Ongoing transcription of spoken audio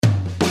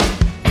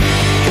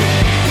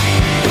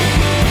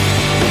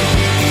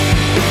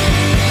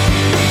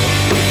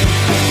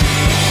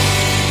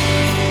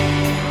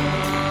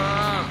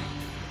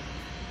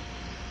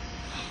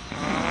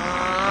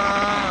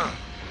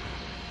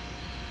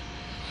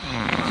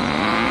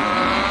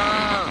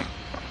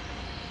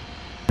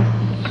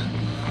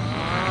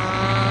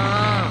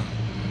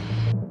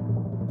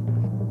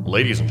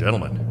Ladies and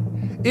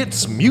gentlemen,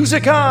 it's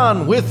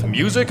MusicOn with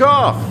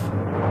Musikoff.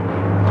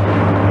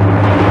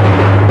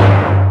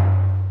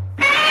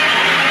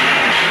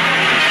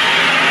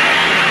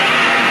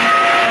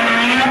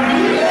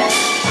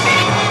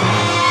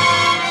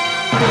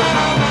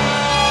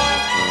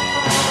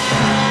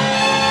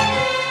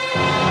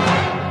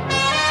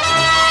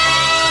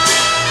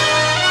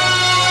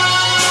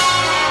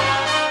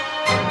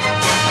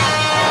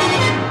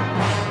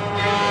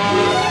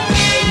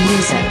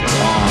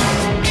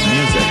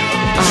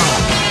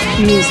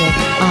 Music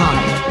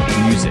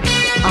on. Music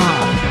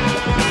on.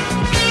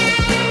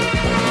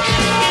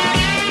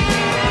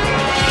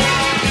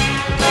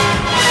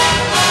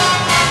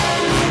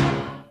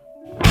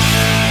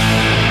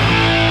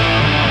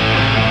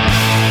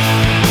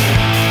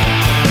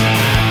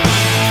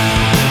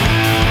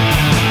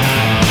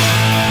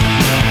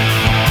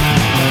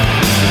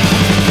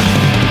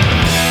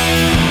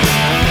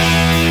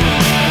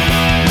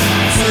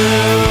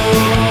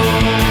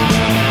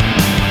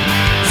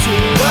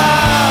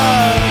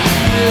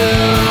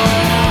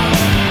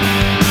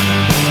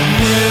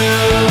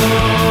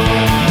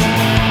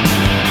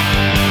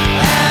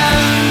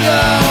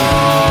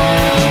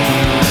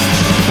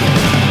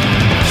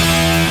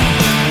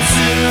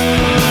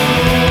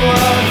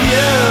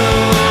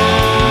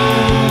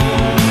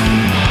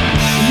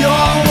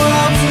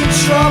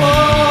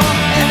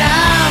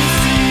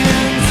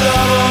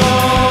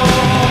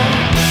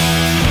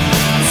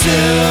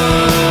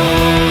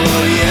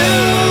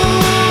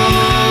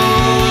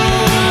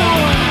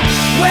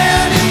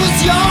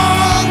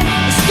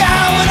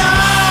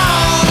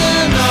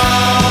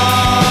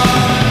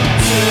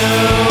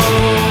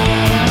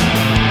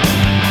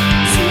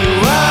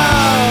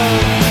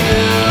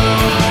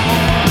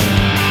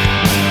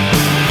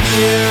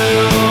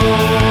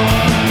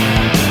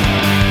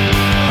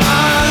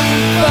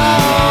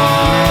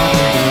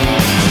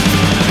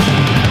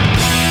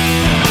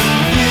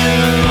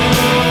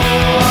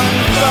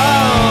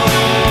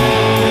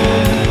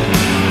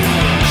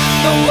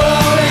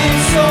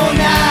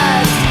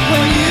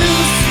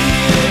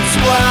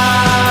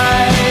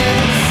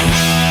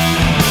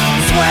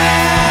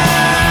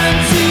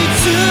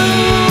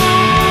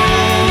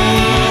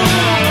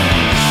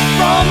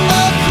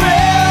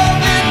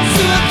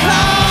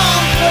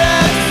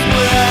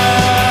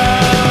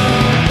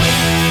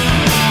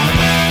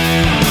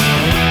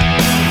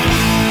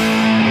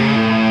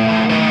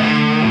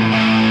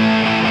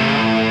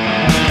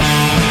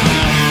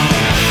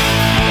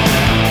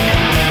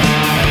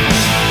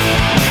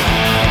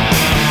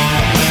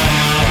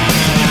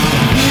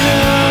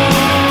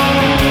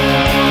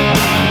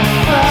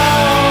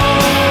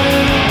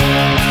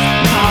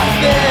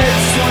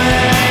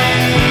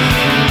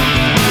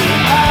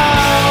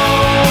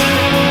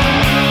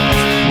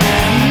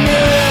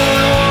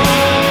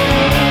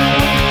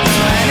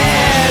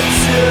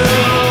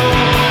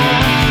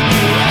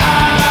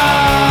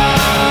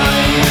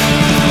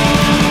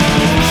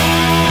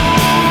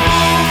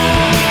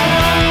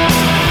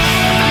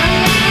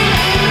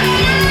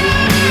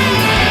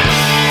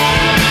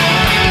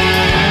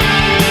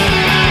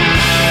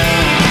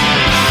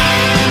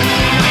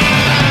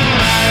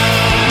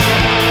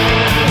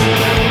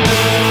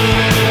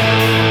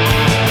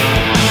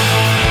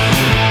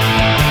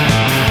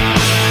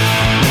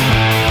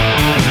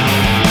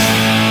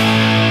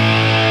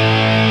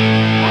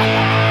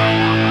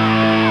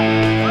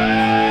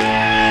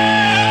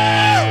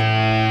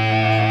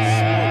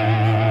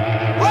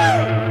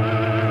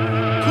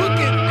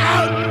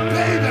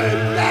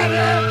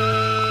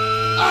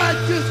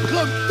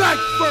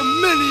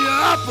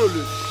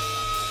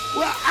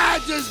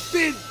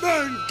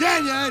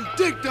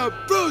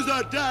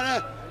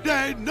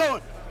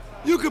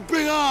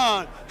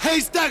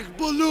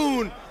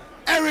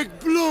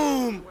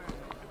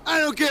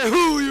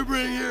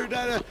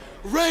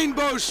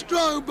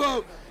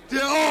 Strongbow,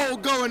 they're all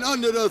going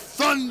under the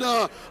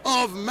thunder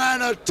of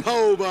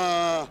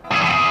Manitoba.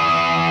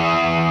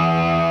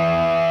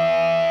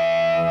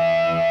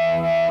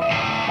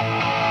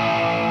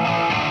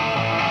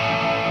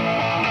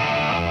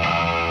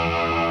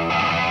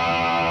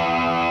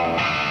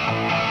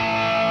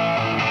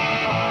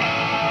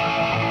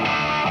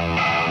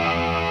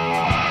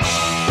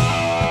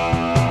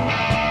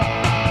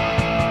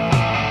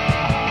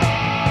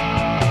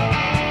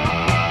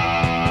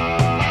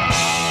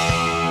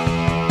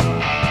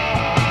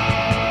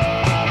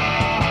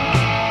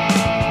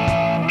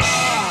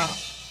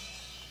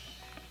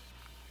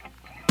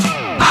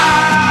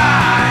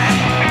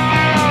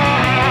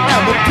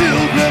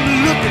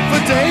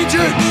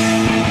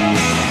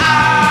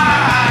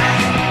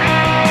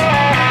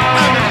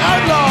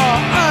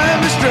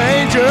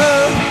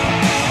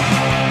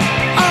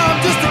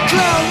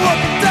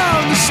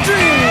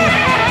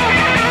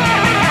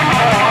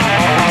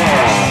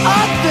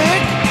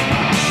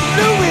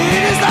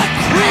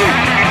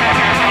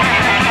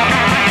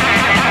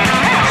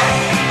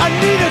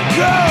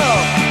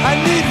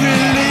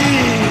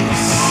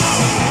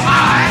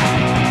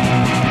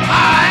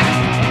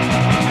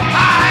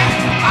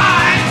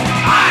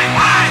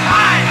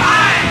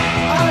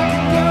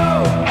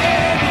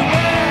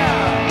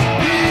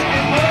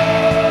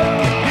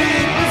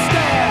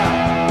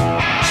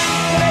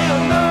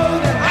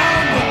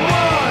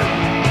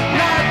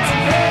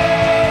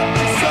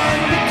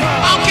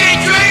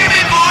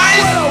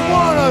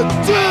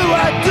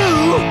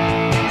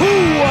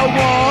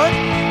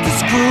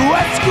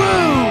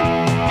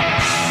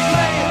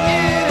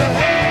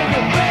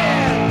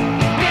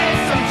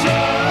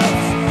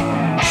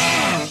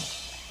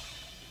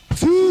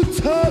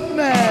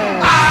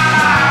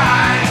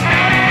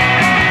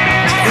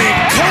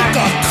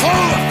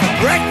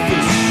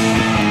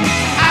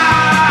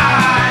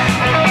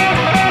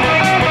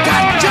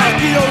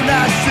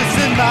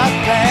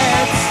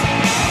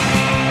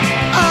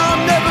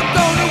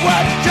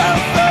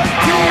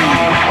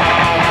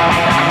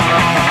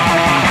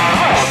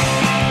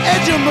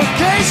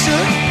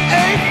 station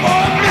ain't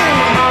for me.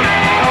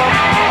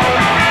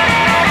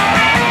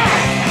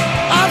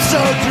 I'm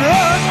so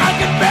drunk I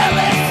can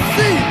barely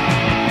see.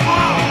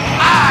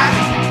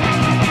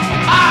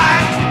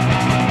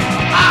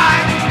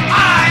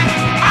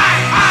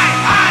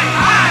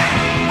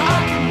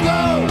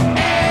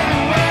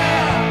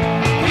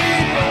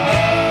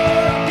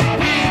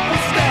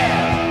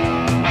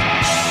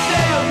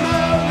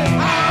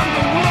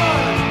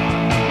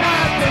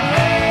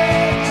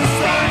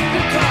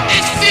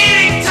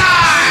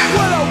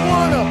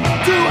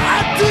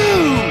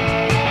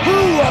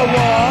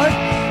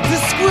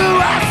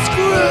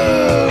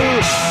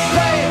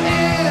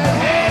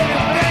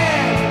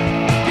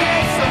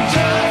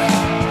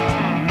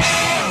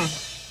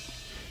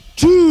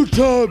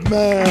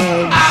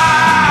 Man. I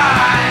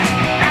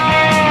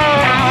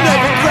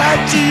never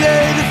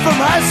graduated from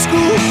high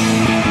school.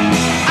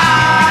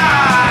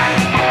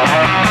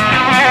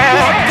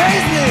 What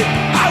pays me?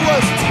 I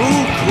was too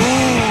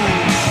cool.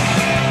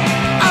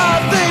 I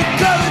think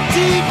color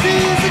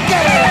TV's a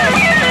game.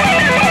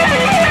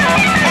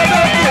 How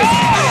about this?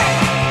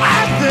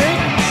 I think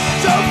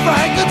Joe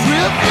Franklin's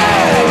real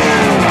gay.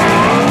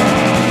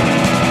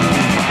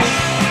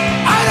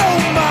 I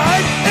don't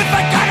mind if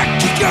I gotta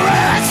kick your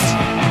ass.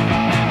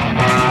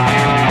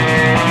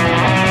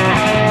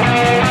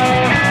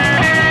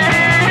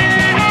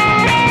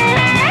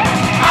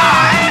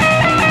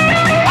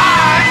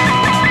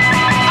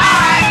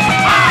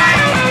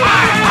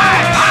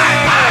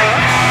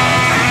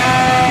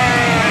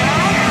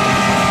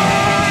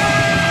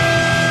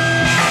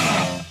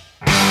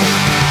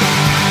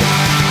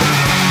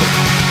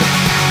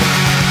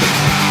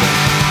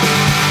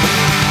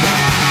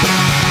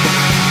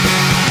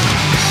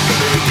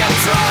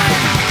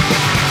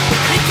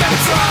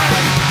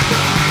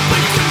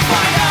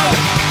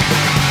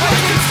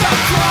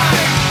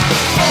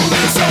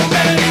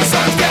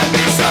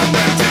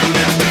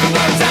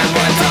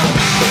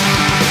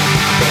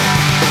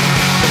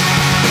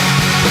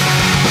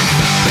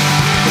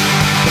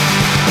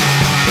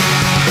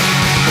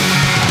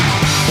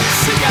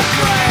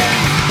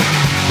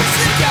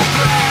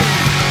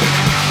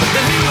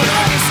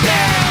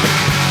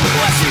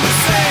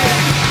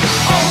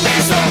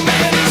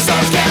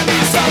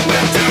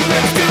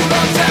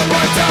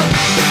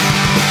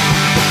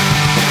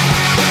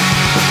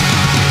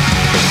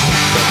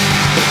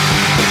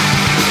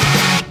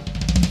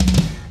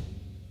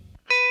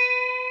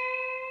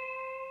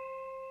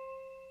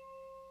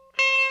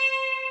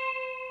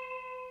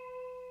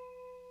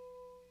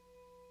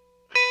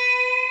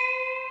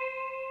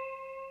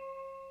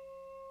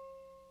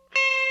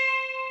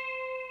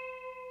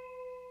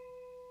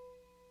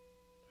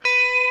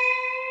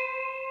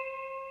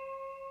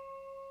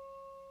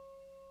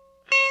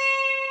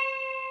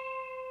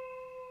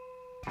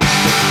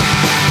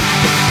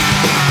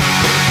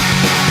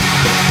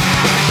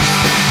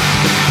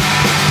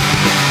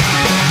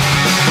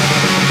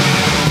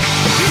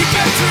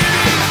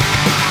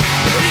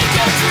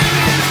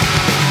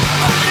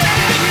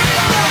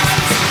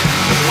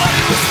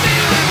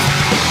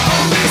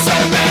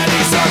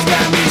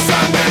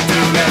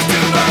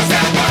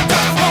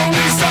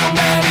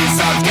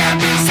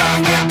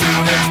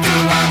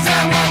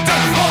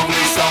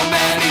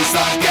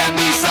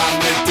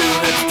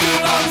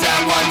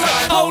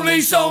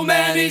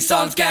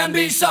 Songs can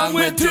be sung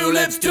with 2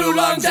 lips, 2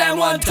 lungs, and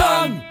 1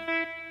 tongue.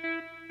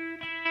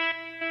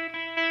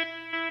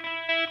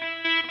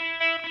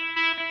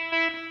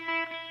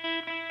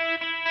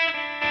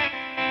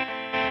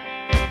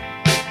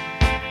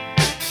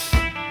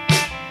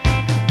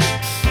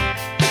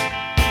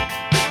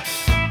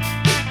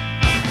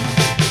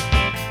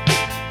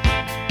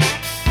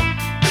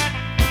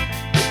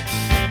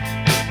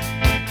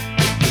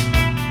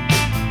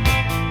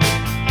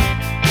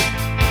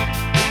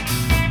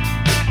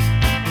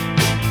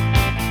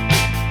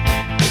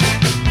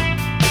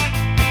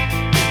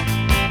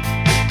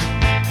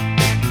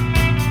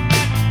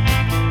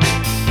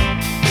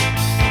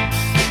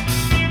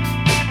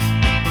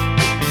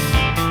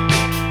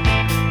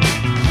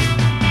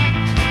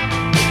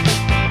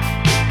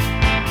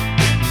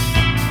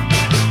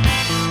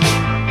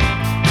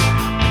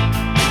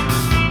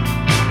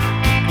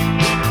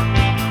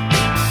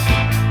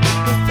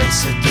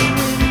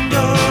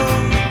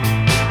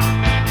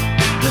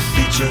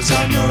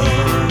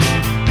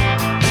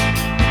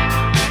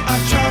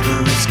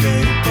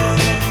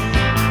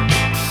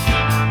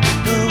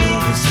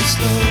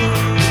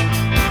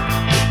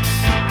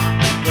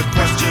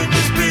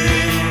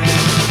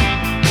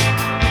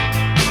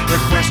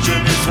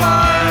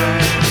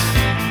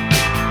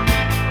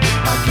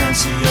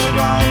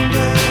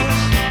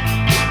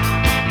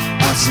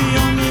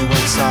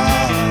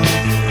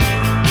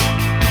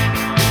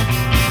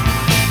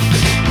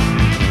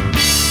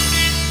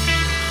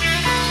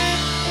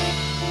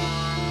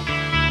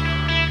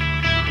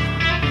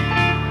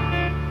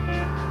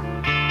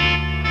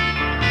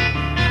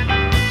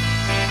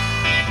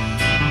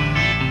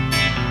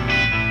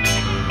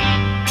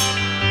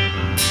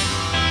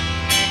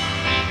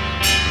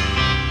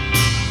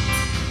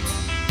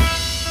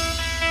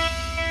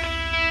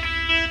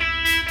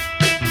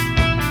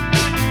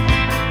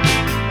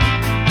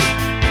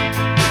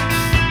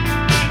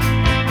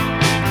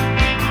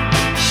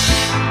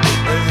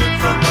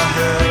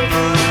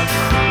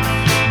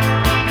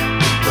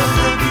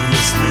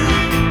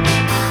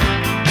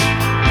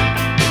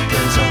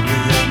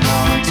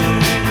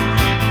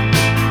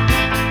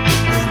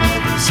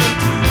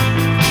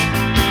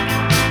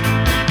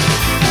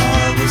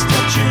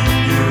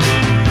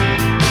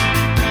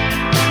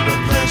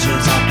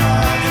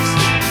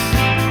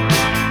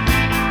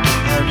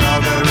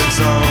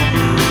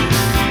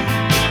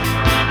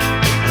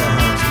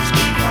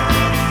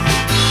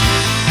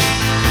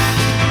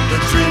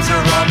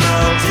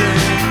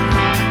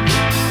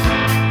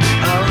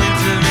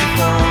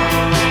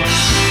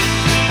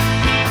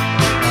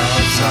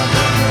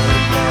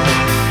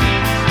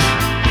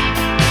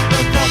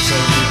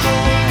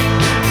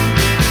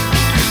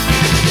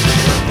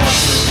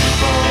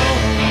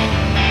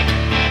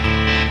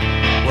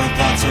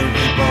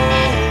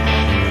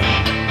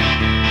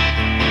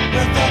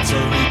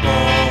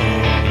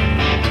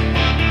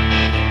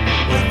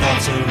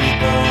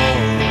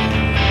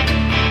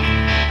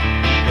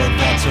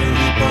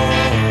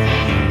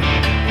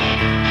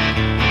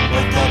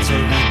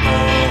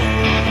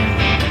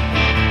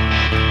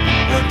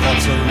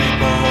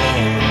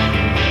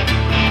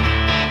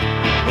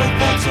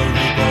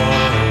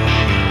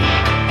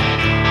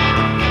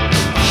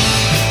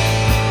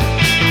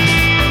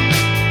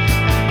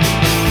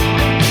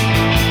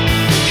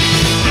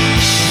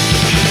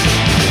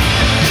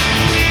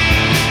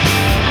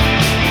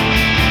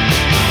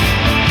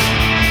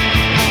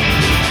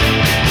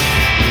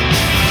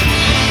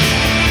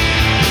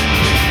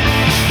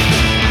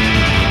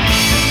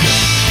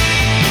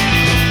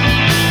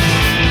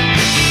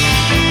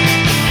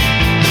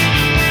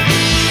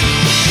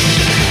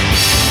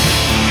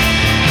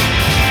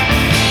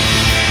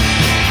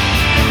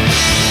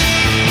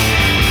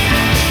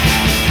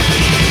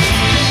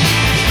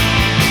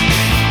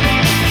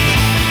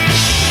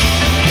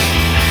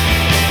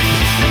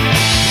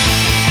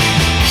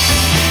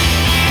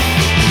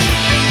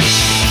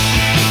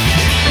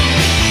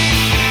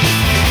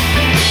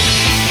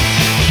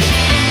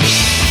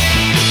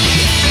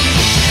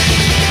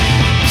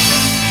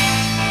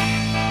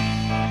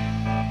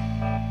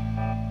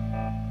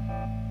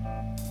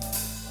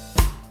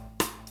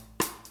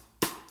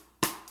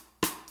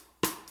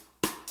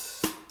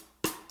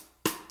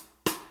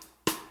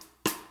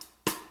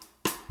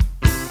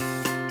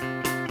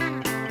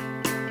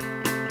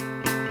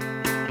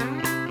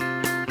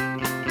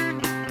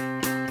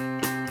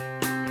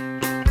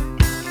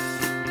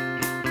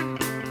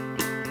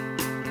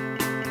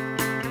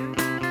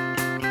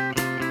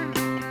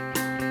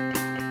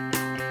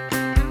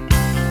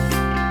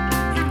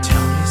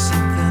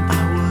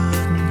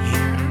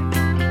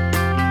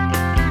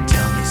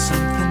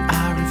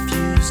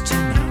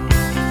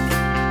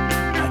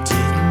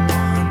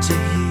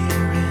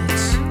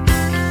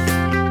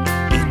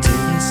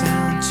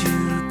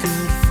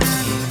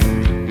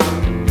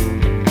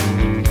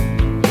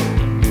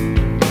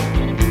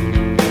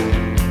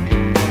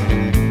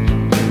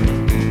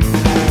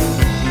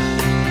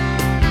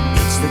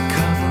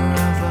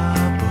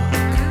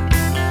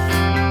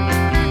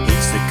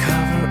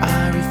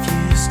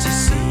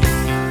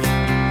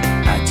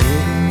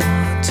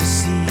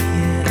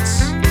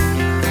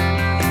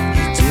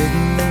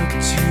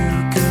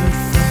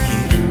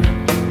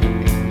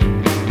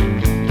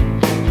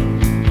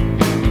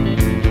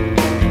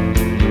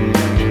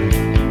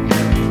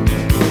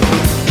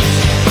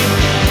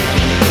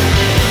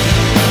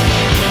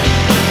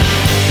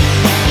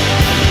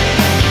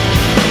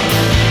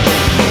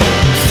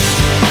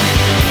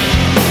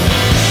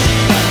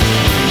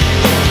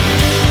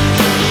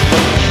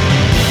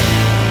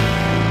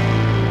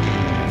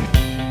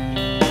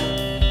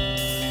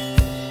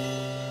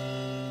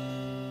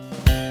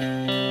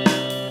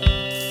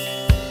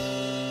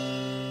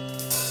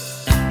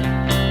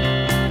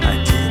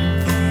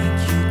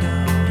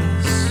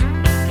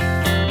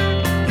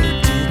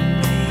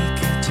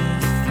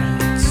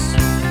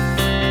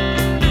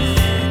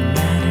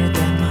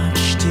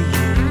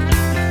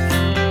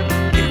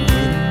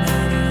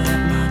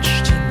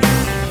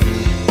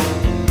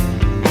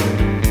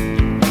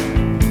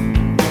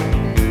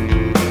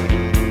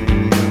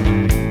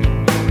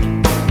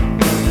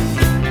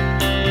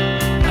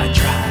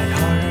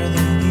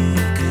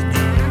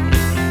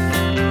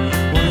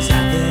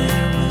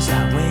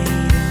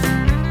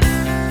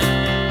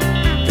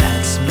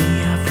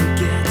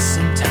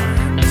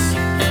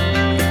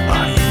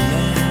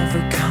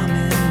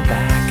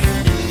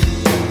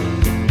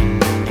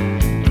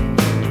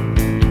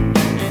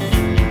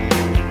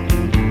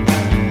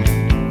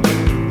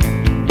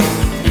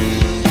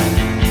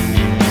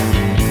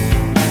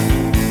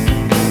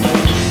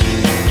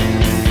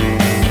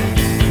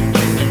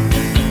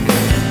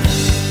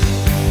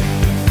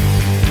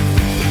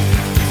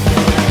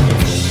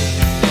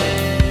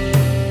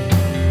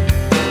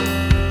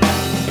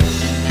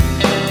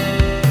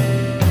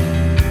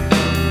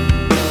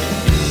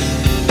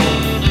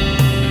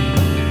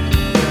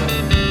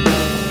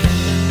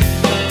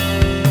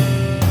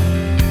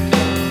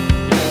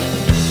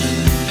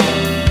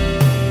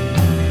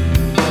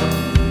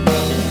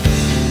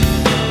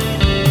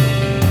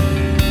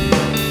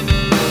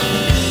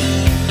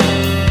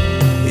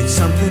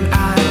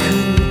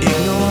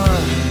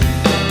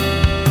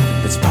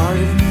 part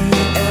of me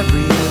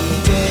every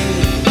day.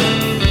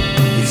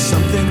 It's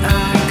something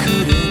I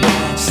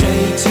couldn't say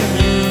to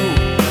you,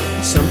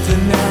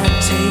 something that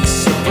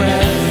takes a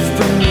breath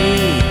from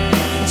me,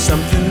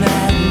 something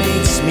that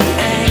makes me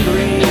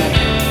angry,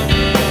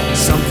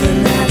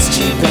 something that's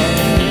cheap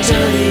and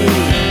dirty,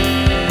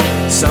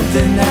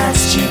 something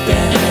that's cheap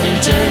and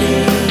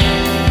dirty,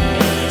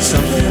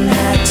 something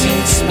that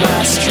takes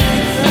my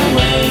strength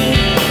away.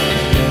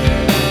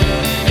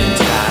 And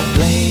I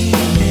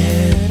blame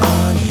it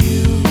on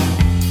you,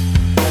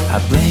 I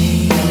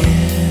blame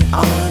it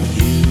on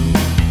you,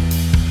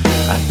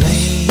 I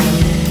blame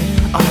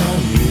it on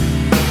you.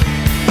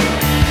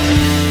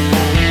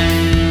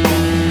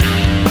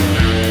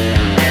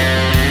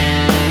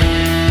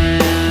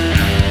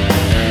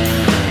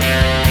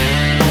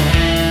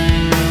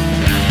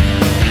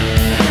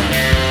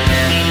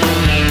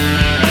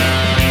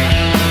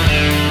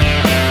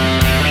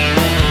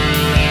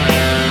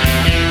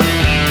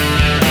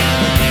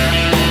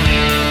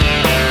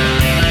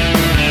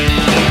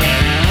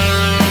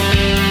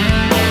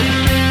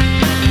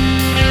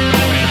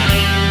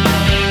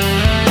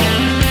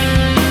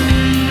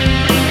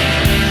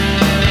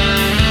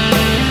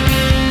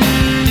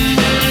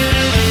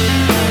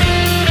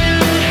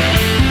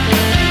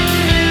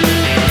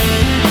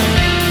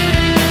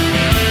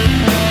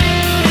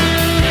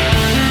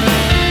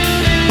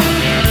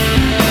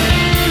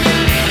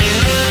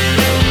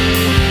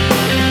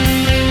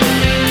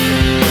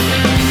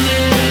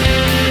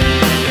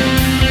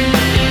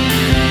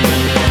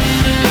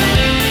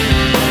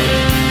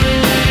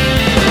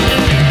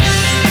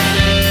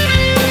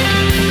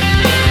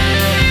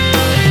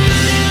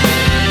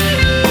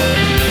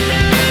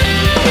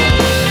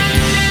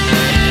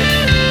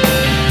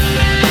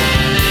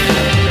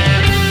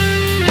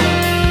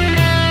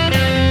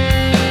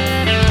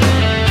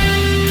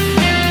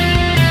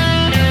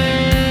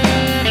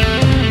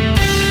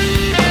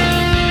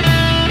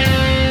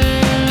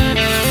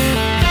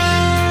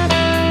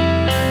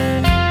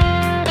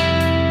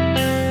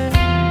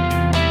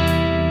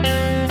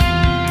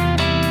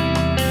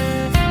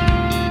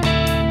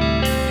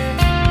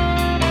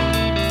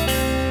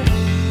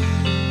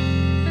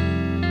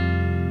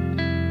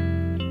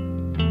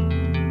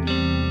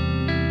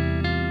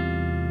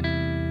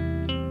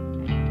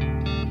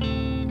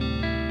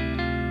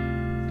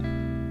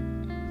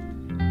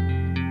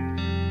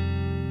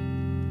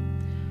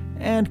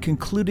 And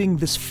concluding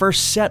this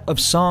first set of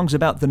songs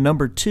about the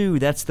number 2,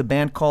 that's the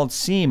band called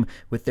Seam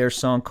with their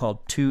song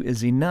called 2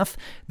 Is Enough.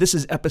 This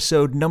is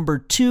episode number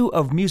 2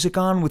 of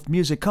MusicOn with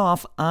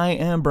Musikoff. I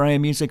am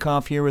Brian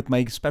Musikoff here with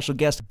my special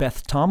guest,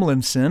 Beth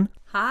Tomlinson.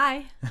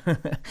 Hi.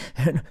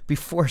 And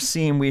before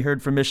Seam, we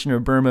heard from Mission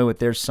of Burma with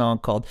their song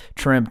called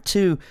Trem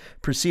 2.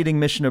 Preceding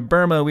Mission of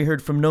Burma, we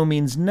heard from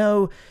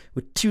Nomeansno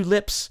with 2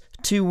 lips,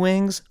 2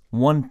 wings,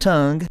 1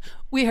 tongue.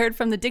 We heard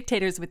from the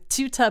Dictators with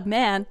 2 Tub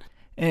Man.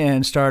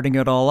 And starting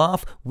it all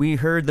off, we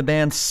heard the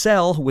band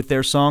Cell with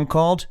their song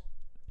called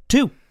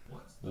 2.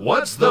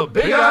 What's the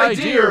big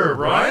idea,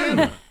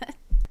 Ryan?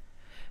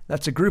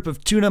 That's a group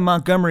of Tuna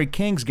Montgomery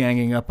Kings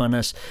ganging up on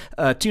us.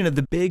 Tuna,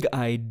 the big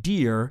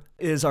idea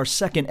is our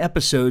second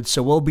episode,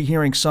 so we'll be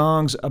hearing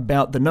songs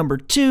about the number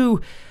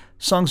 2,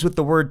 songs with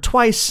the word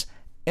twice,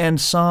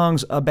 and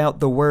songs about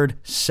the word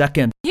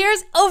second.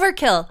 Here's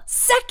Overkill,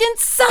 Second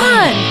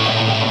Son!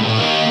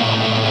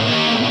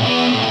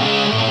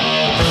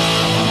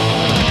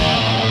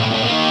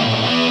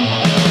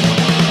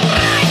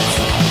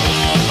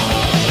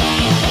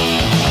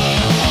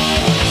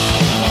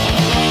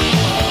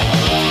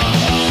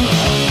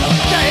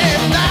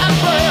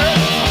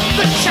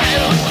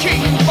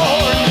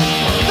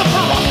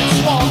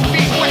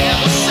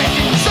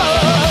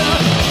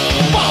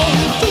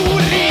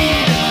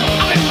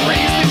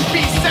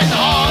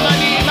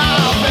 Harmony, my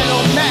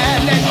fellow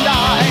man, and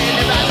I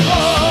live as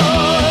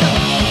one.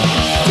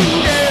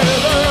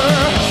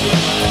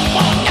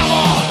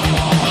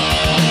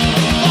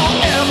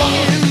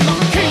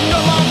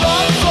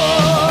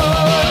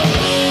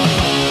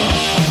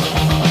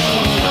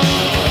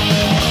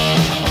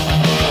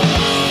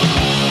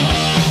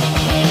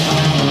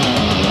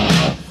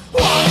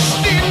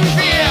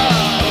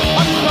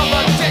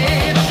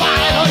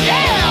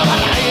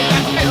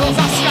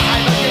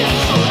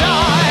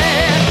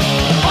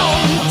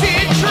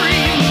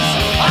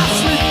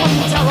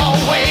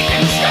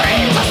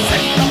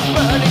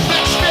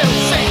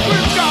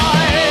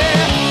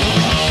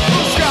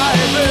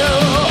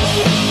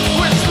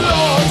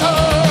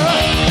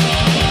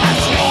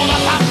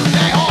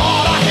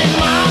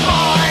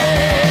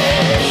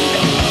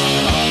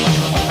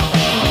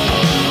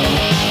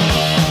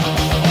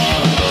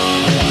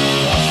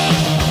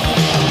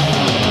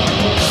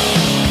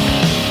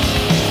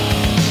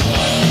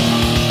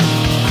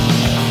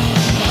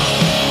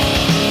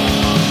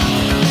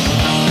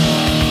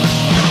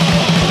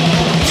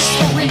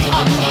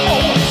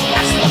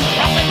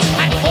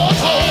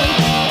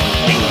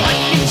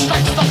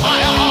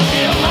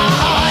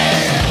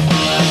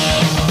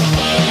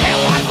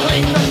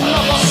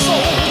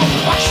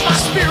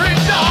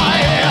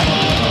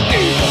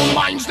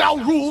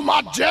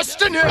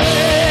 destiny. A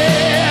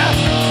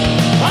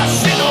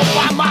sinner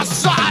by my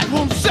side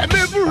won't set me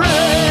free.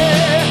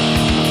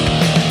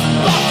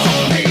 Thoughts of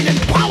pain and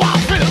power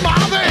fill my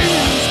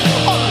veins.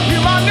 Oh,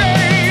 hear my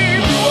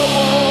name, you are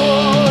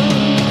one.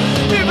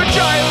 If a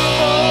giant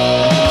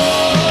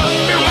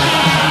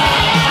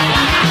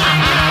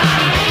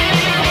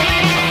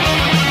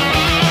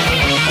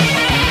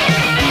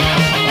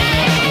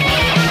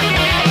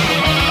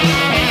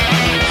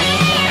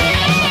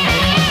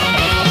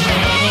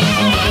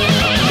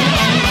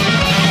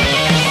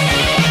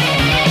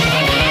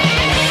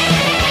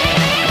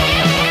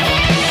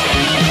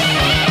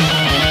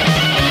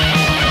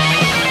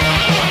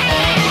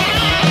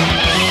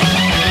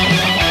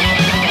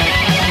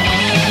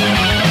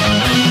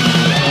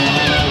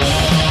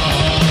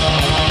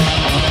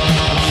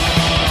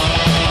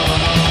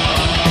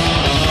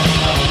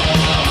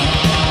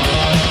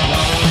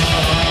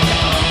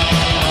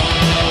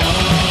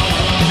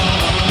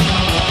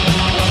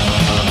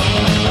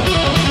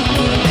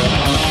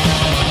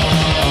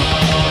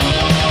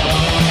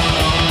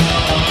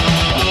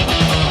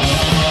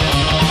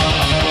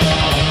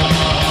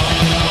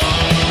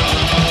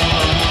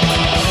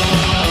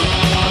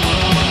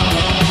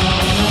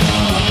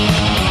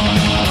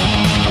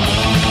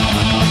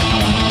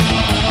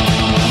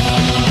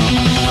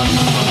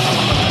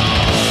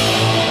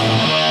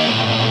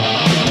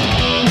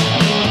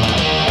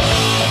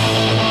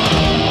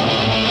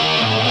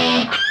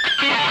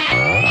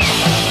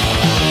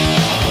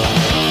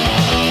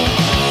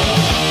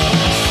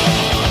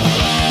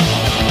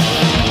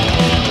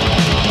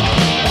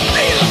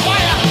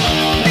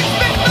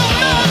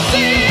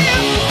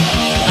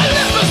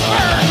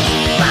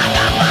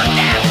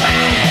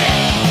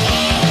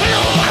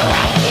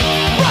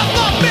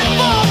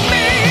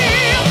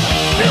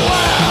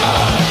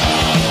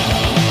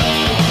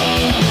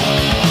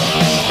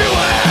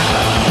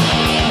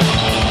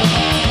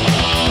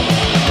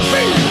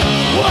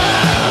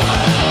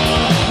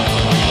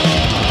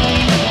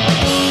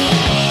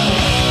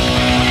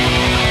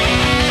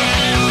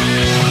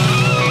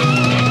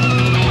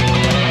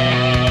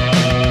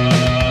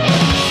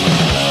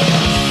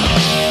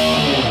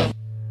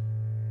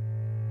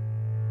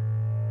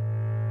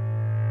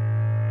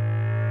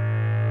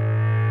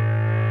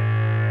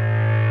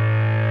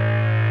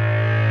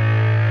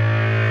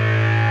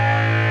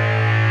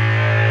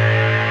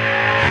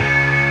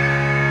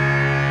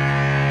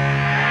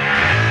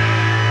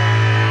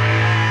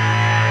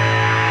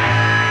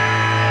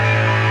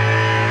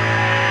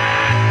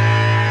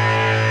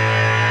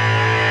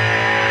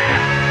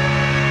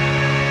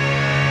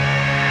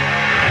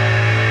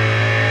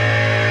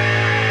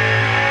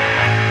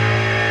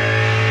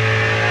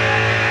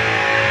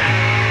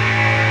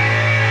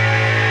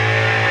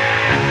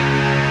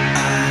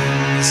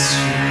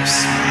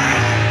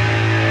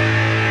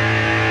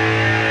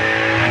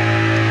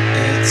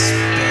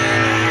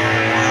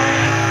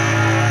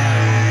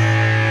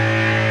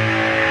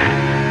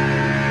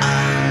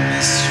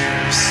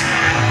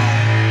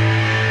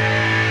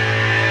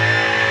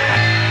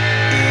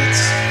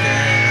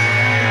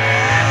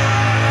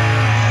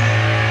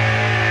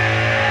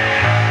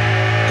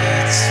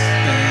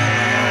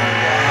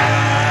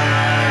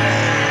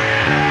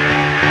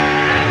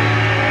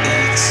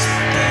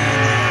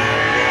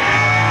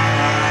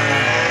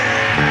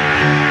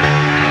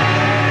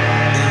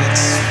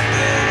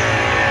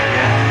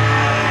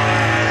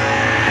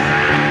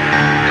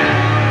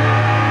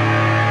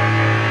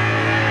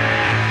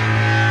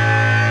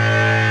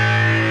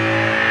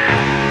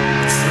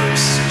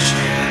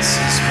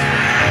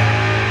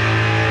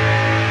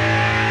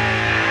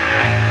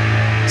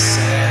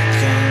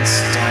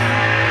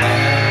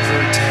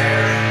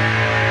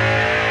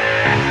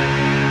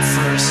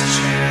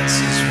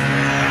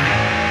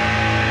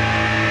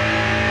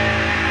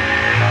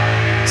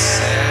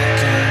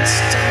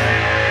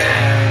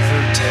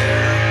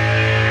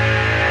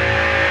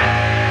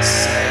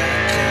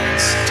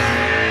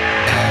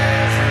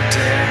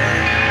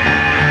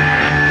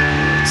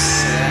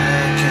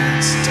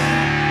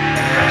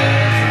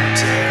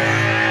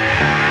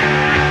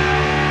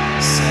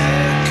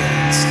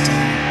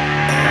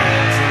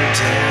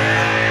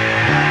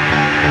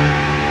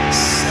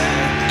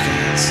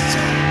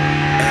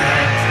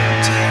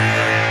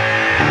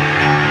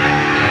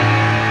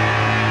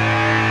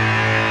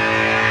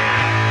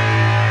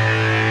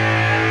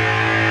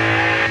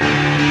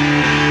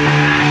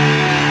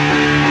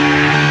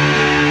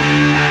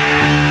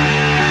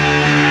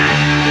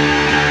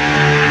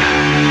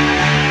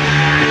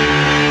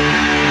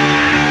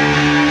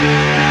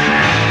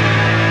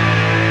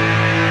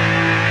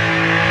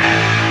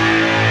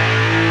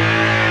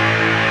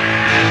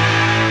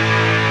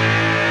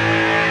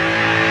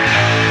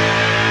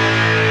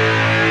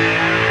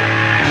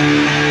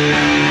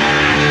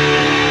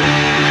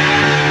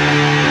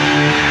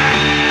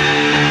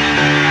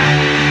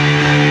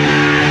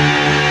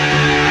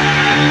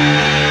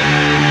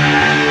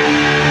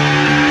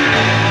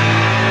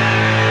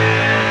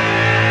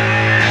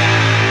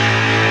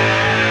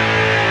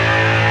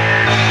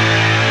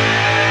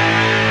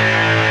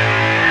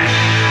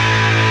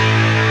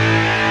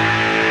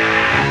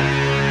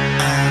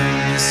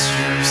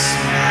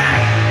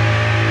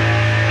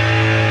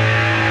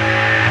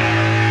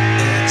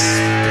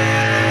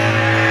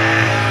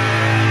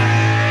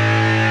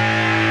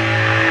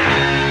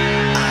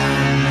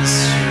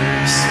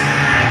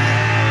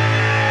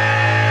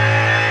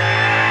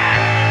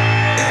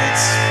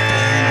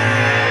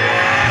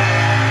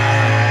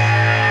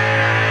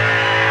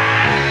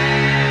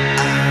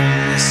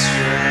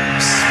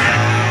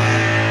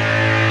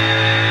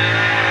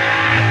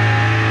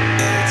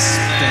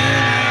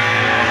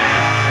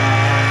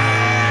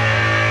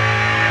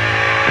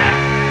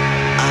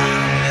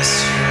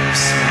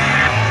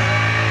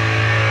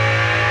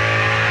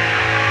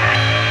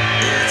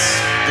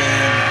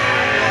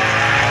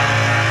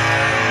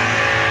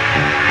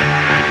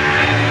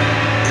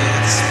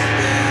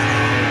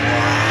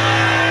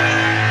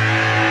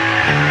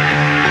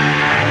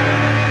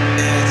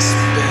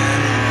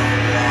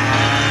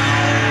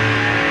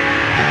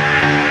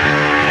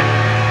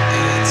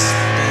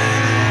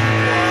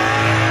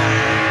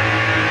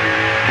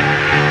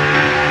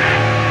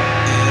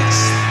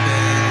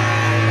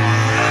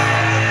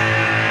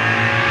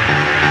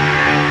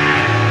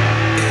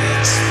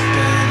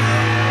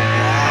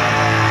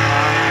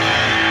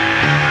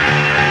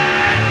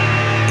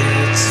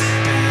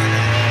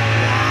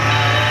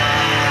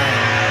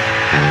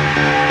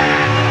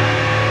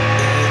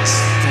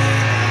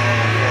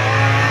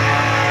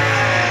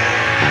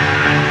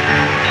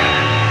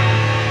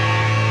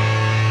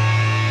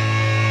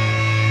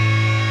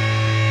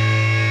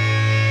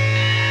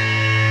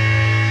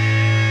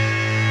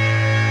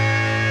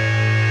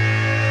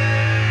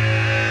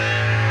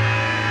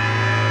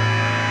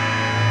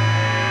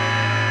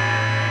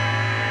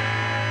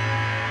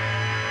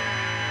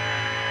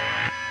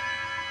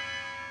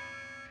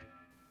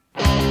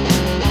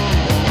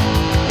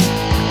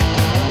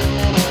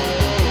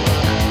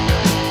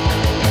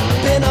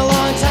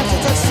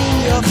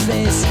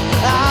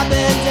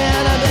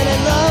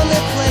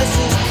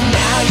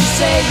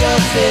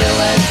you're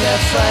feeling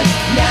different.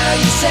 Now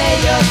you say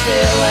you're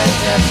feeling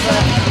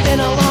different.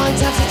 Been a long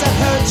time since I've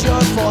heard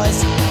your voice,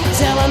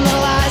 telling the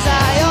lies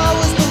I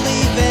always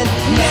believe in.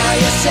 Now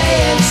you're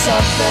saying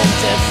something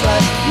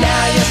different.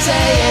 Now you're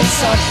saying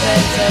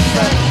something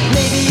different.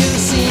 Maybe you've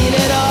seen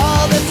it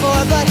all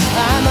before, but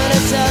I'm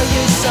gonna tell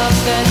you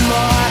something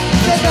more.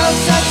 There's no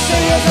such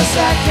thing as a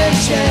second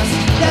chance.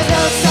 There's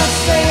no such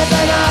thing as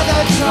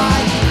another try.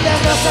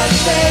 There's no such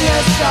thing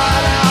as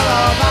start all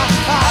over.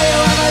 All you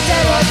ever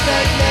did was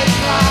make me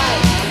cry.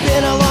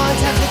 Been a long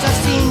time since I've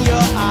seen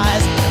your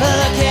eyes,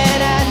 looking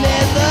at me,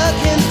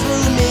 looking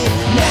through me.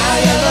 Now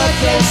you're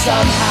looking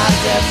somehow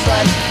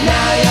different.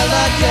 Now you're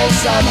looking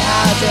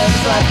somehow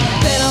different.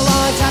 Been a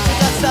long time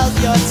since I felt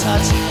your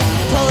touch,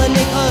 pulling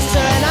me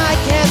closer and I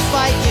can't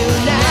fight you.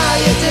 Now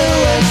you're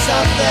doing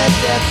something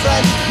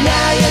different.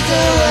 Now you're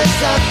doing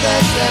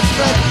something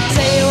different.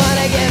 Say you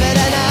wanna give it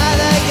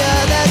another go.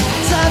 That's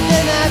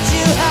something that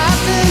you have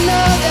to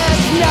know.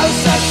 There's no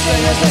such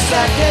thing as a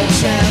second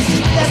chance.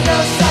 There's no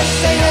such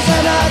thing as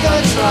another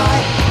try.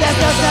 There's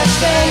no such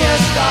thing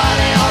as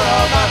starting all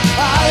over.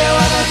 All you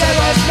ever did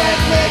was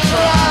make me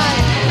cry.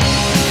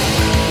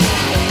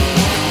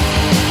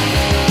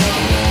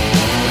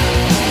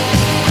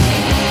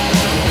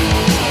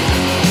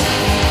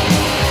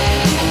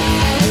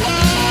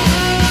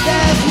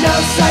 There's no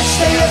such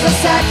thing as a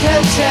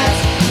second chance.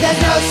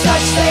 There's no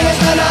such thing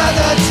as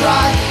another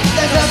try.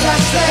 There's no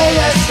such thing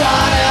as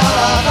starting all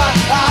over.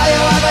 All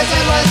you ever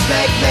did was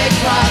make me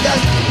cry.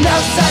 There's no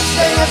such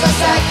thing as a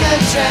second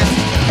chance.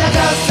 There's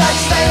no such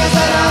thing as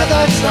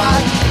another try.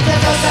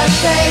 There's no such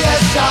thing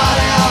as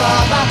starting all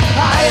over.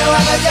 All you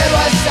ever did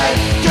was say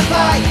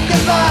goodbye,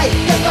 goodbye,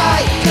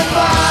 goodbye,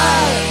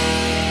 goodbye.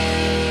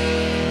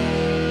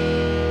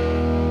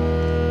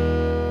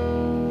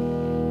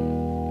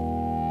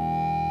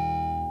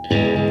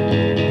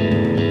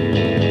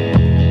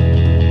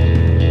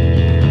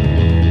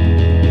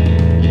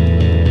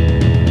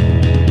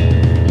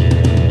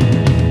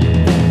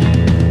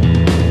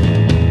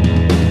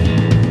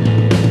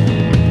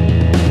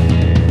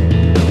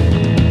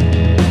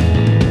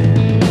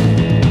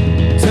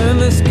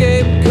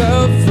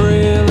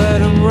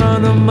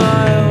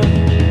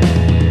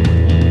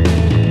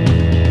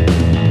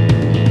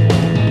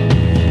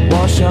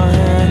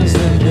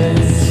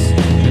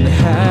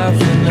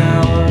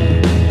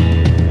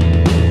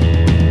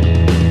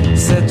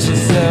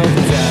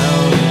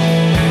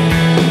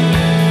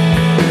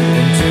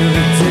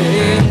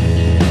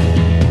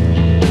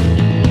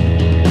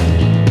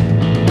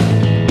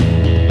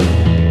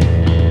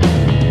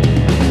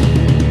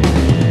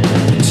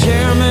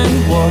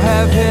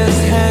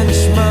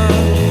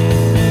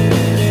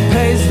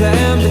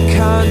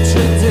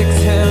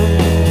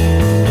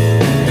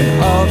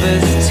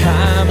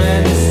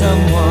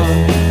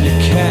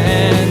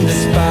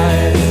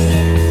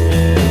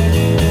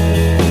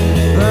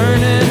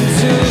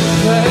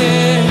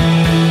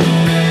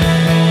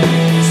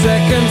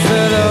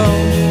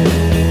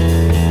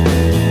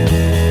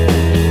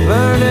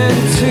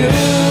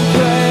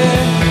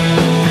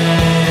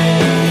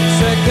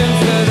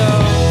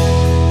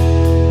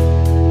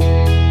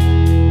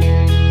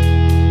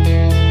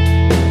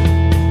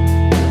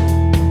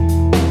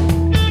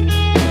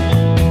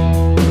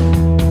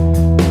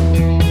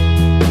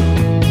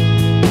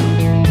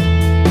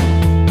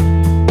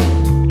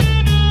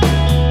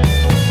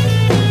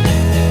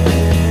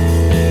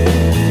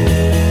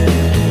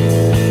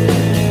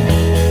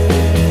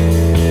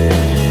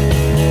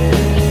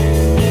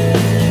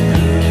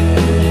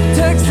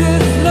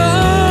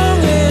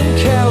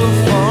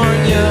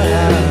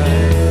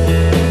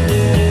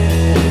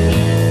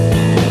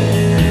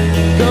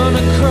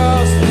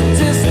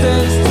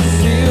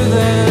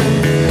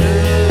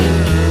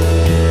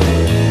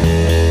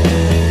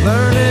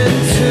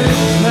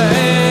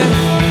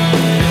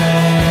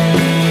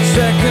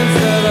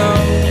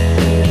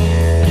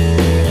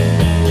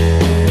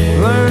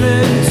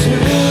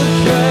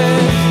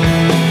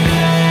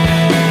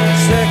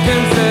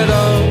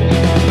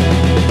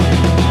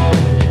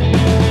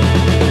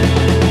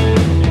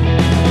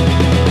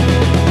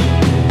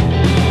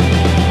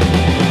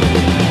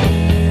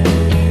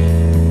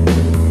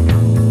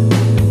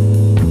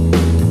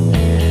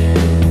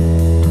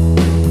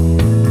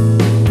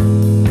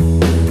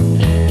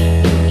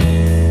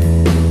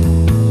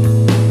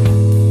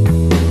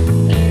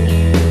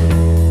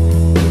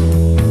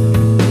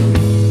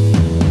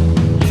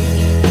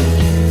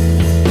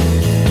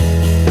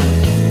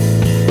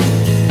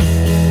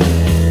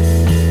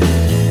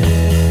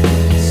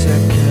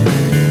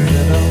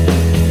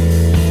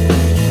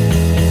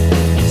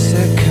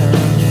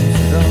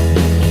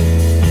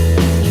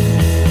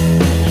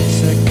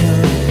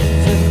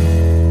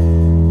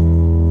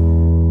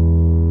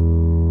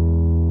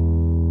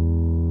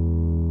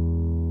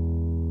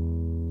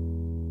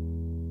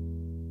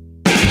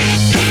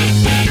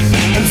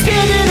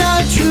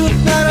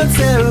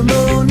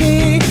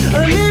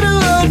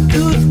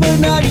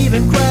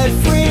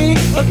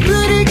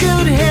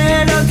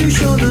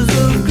 shoulders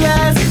of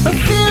glass, a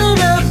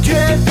feeling of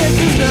dread that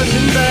is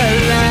nothing but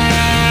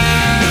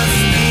lies.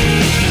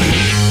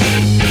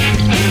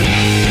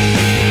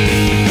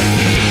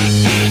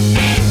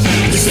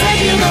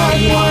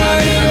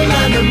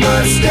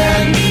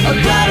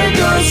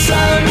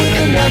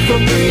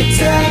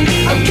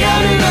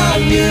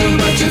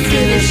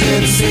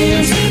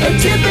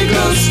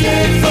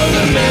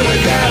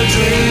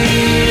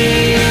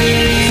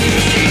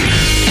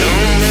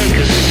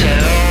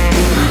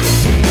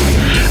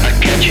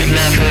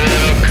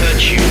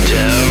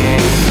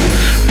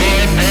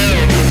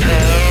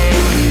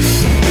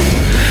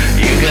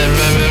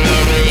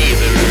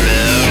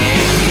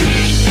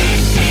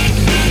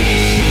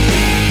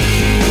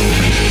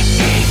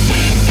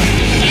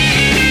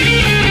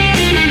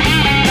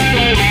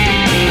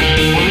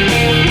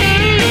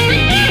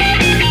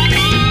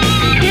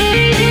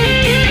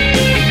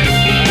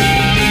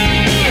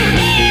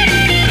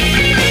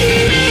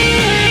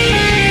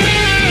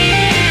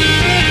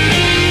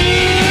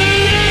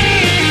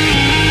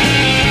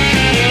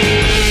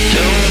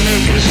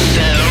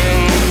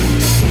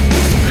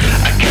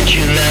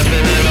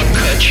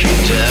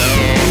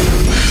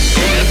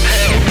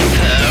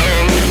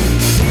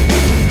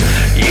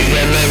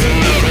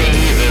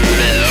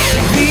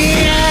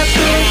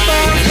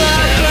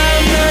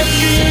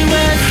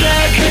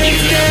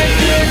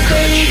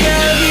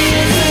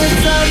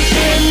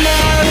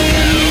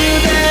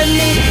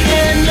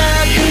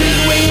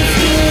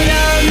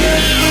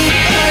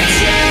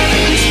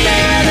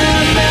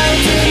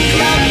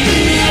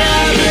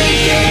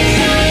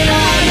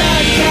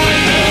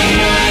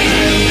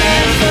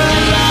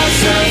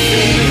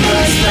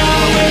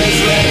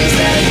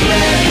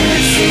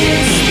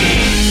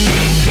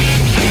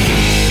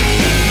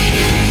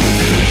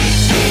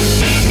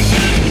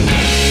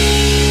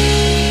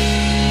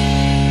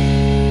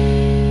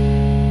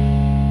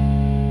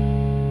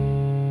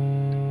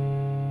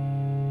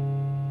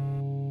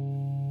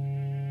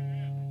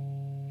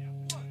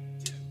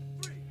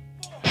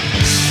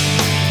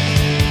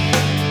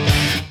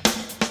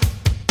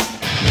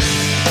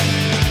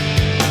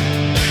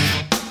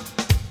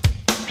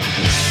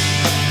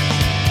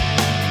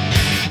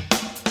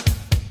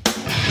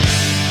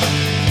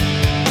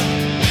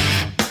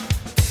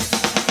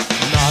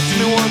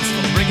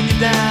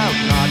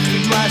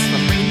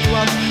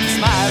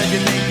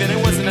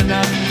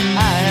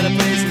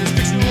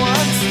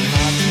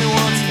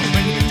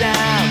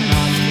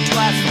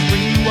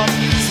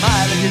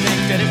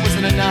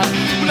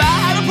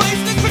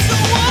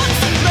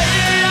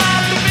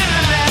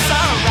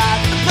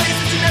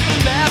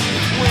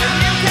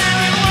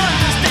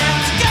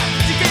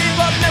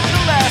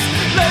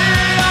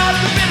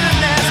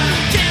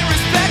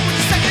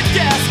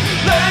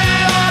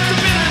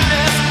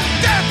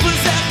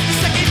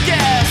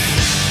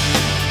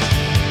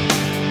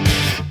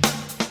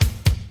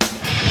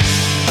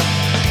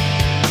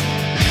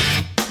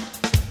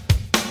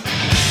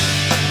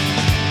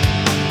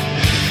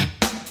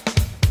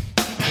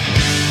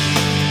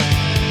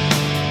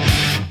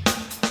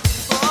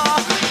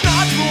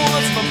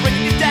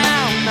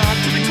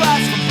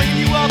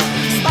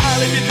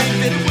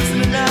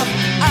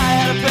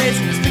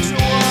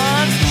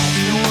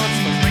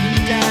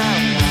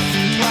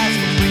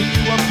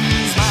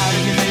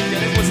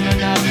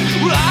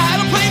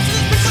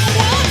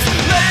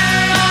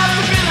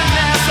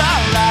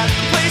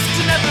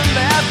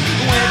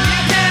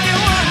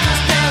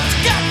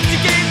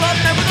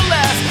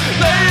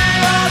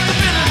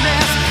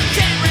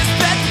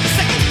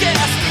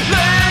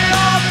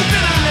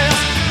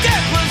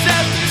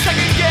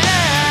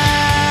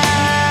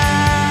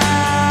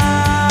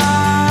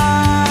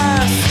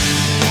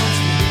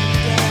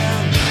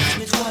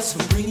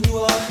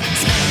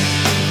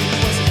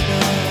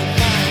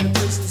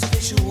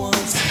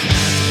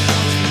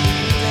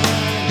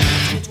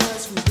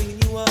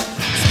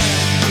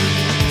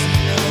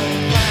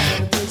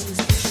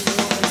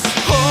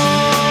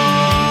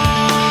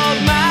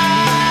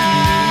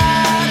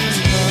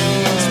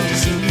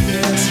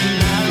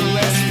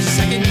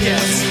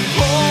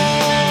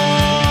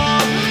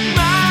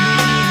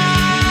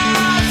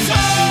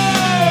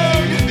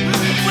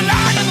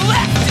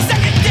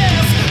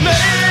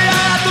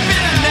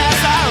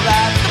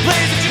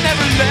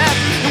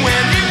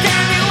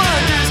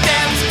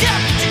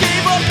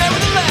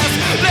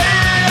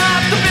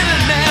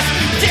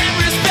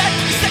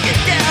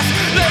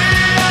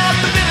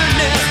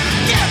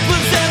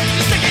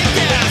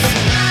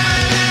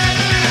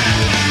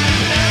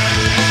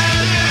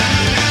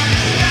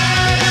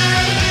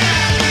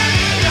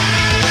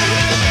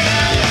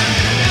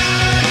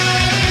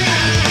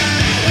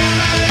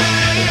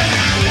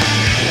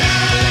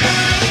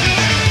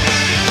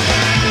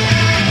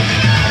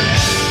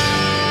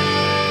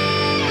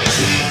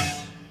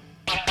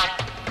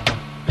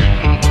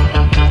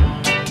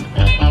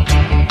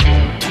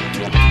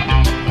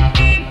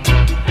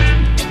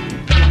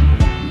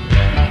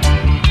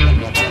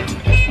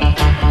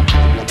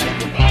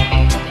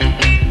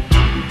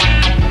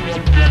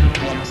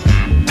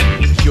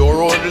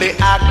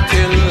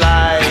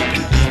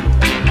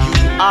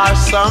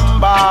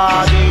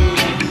 somebody,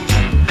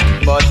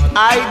 but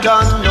I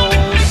don't know,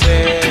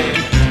 say,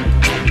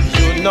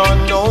 you know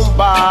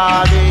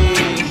nobody,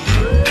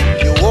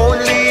 you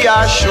only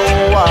a show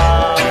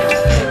off,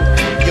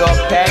 your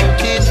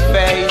painted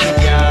face,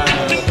 yeah,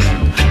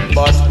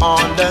 but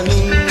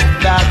underneath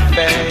that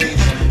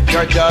face,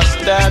 you're just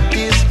a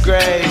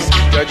disgrace,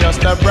 you're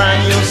just a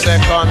brand new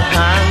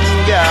second-hand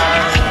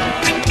girl.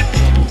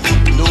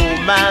 No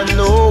man,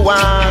 no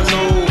one,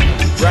 no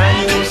brand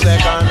new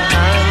second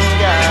hand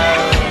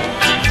girl.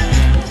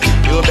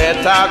 You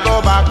better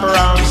go back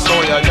around, so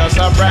you're just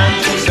a brand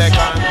new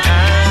second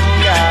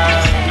hand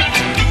girl.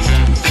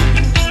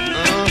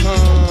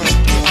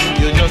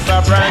 You're just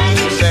a brand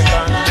new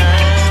second hand.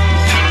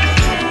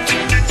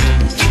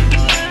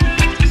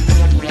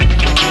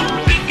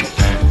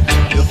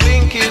 You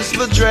think it's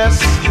the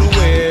dress you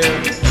wear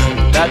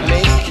that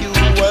make you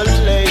a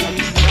lady.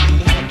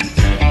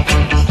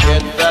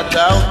 Get that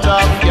out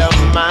of your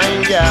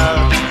mind, girl.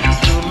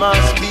 You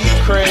must be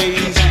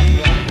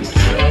crazy.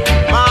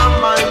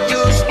 Mama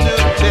used to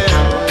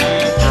tell me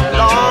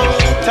long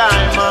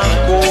time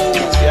ago,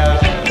 yeah.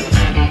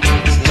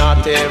 It's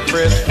not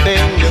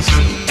everything you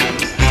see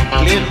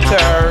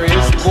glitter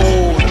is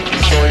gold.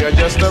 So you're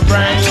just a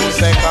brand new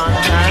second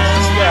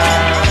hand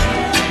girl.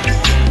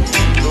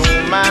 No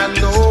man,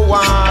 no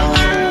one,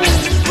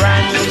 no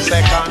brand new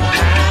second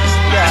hand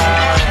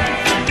girl.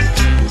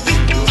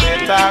 You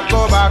better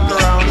go back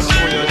around, so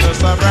you're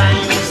just a brand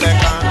new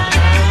second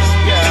hand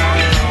girl.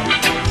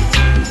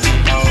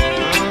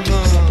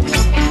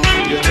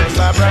 You're just a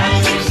brand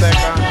new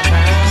second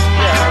hand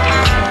girl.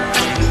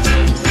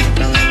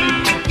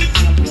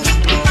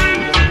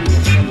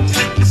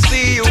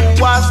 See you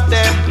a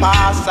step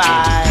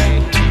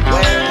aside,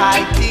 well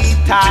tighty,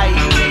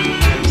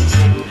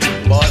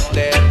 but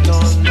they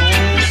don't know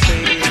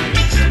say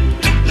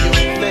you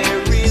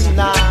very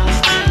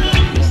nasty.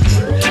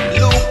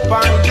 Look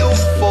on your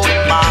foot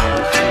back,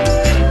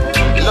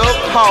 look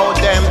how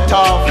them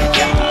tough,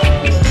 yeah.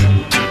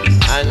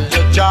 And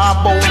your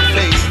jawbone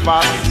face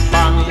for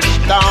Spanish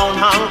down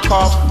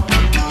handcuff.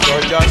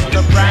 You're just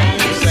a brand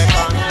new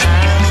second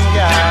hand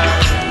girl.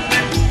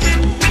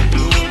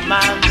 No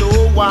man, no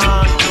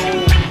one, no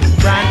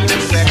brand new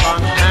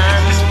second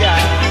hand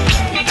girl.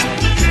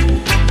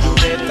 You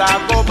better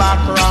go back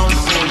around,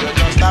 so you're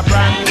just a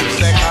brand new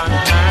second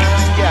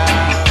hand girl.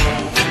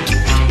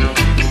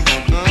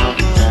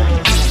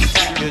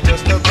 You're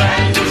just a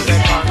brand new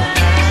second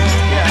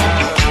hand girl.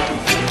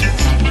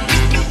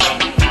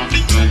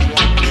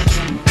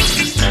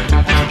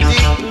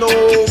 Think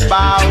know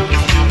about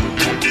you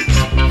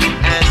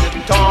and the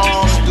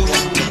tongues do,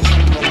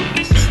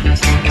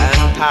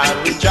 and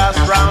Harry just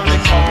round the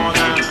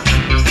corner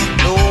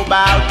know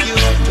about you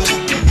too.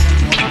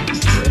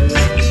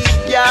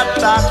 He got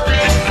that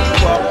pick you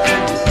up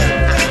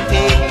and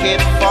take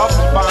it for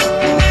fun.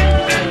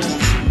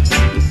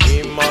 He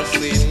must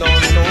say no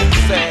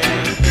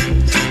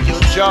sense. You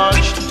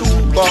judge too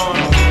born.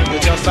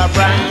 You're just a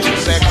brand new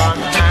second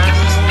hand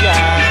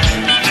girl.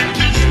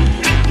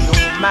 No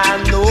man,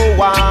 no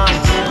one,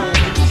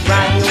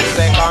 brand new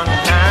second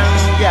hand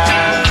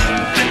girl.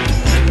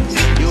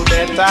 You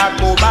better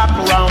go back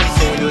around,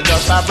 so you're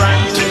just a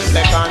brand new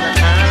second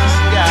hand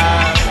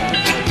girl.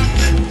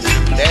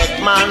 Deck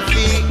man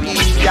feel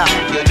easier,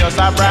 you're just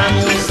a brand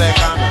new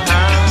second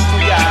hand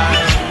girl.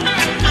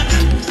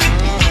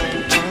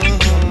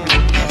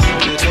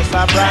 You're just a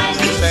brand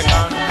new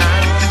second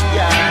hand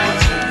girl.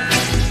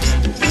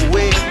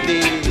 Wait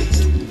there,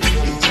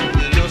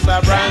 you're just a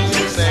brand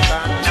new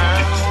second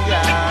hand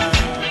girl.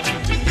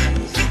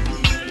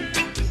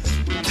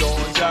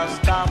 Don't just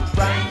stop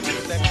brand new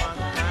second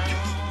hand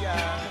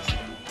girl.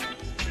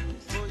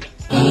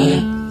 I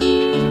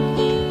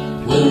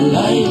will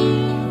light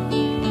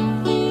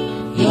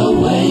your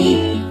way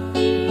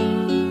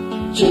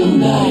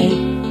tonight.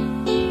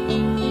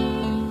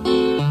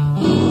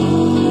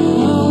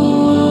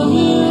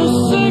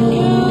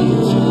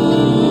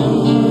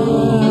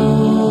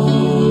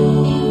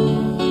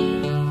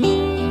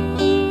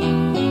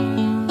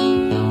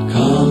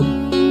 Come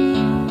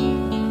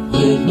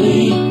with me,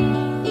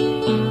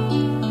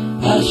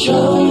 I'll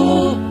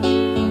show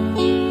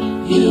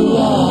you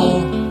all.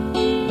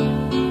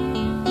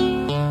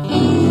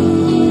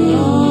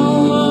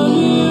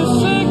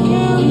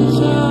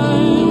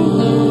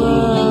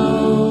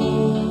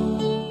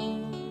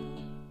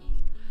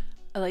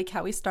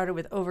 How we started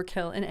with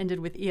Overkill and ended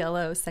with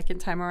ELO second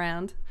time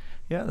around.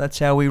 Yeah, that's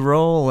how we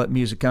roll at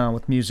MusicOn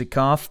with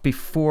Musikoff.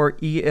 Before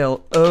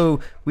ELO,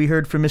 we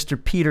heard from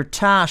Mr. Peter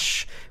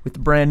Tosh with the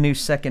brand new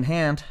Second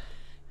Hand.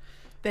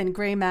 Then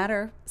Grey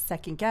Matter,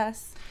 Second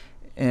Guess.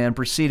 And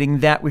preceding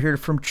that, we heard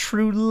from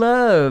True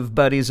Love,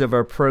 buddies of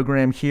our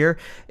program here,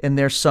 and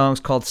their song's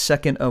called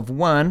Second of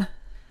One.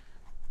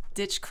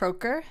 Ditch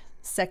Croaker,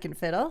 Second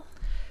Fiddle.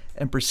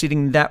 And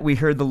preceding that, we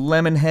heard the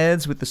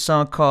Lemonheads with the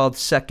song called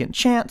Second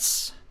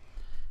Chance.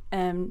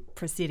 And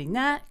preceding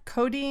that,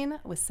 Codeine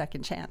with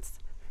Second Chance.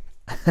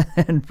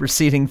 And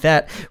preceding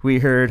that, we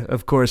heard,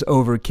 of course,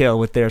 Overkill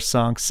with their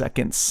song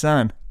Second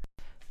Son.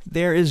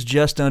 There is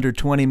just under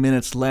 20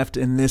 minutes left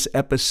in this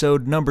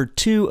episode number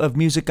 2 of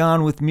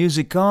MusicOn with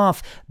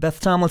Musikoff. Beth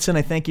Tomlinson,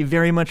 I thank you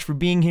very much for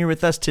being here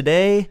with us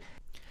today.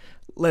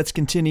 Let's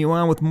continue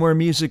on with more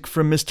music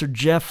from Mr.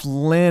 Jeff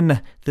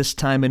Lynne, this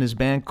time in his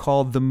band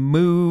called The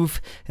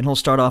Move, and he'll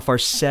start off our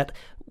set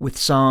with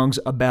songs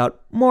about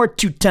more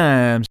two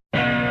times.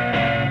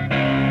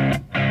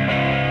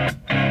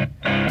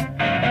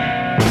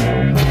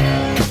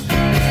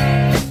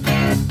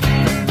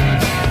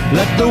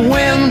 Let the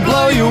wind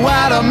blow you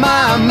out of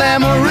my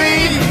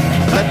memory.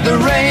 Let the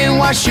rain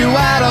wash you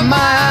out of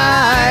my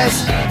eyes.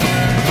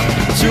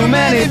 Too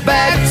many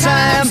bad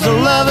times of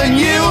loving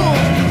you.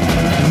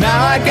 Now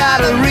I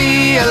gotta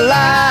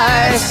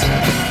realize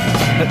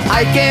that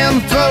I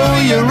can throw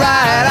you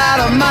right out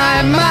of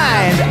my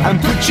mind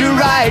and put you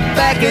right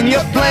back in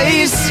your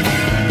place.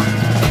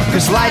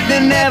 'Cause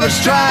lightning never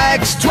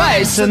strikes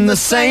twice in the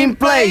same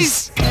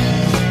place.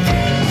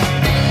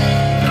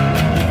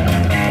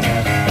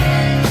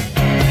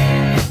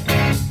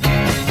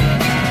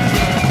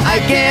 I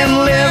can't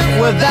live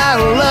without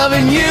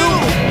loving you.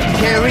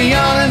 Carry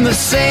on in the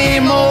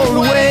same old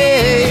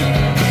way.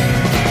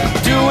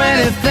 Do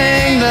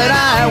anything that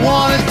I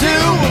wanna do.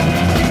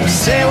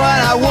 Say what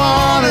I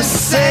wanna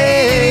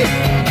say.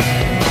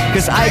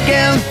 'Cause I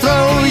can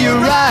throw you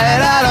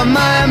right out of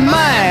my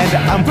mind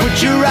and put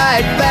you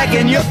right back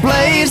in your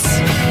place.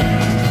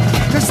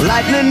 'Cause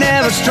lightning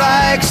never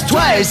strikes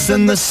twice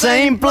in the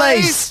same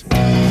place.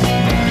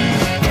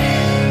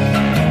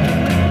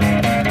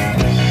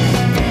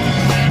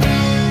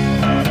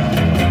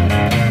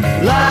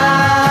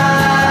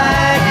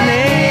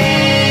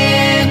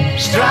 Lightning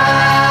strike.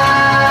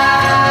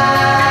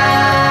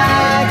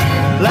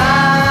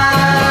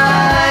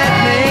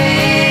 Lightning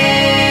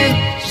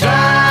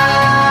strike.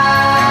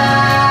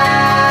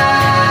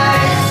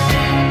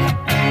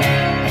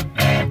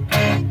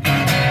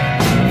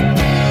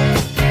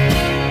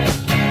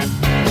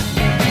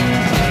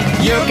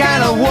 Your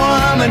kind of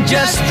woman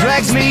just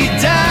drags me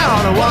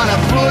down. I wanna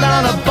put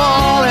on a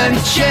ball and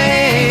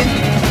chain.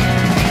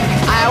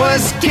 I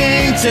was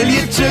king till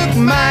you took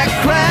my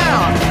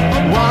crown.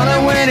 Wanna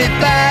win it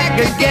back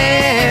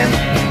again.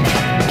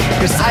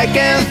 'Cause I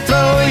can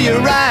throw you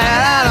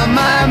right out of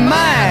my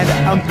mind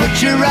and put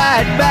you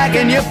right back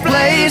in your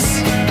place.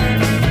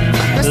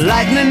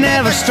 Lightning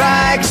never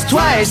strikes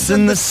twice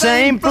in the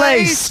same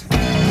place.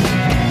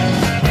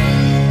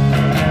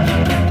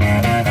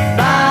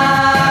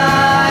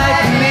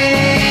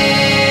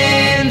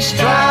 Lightning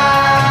strike.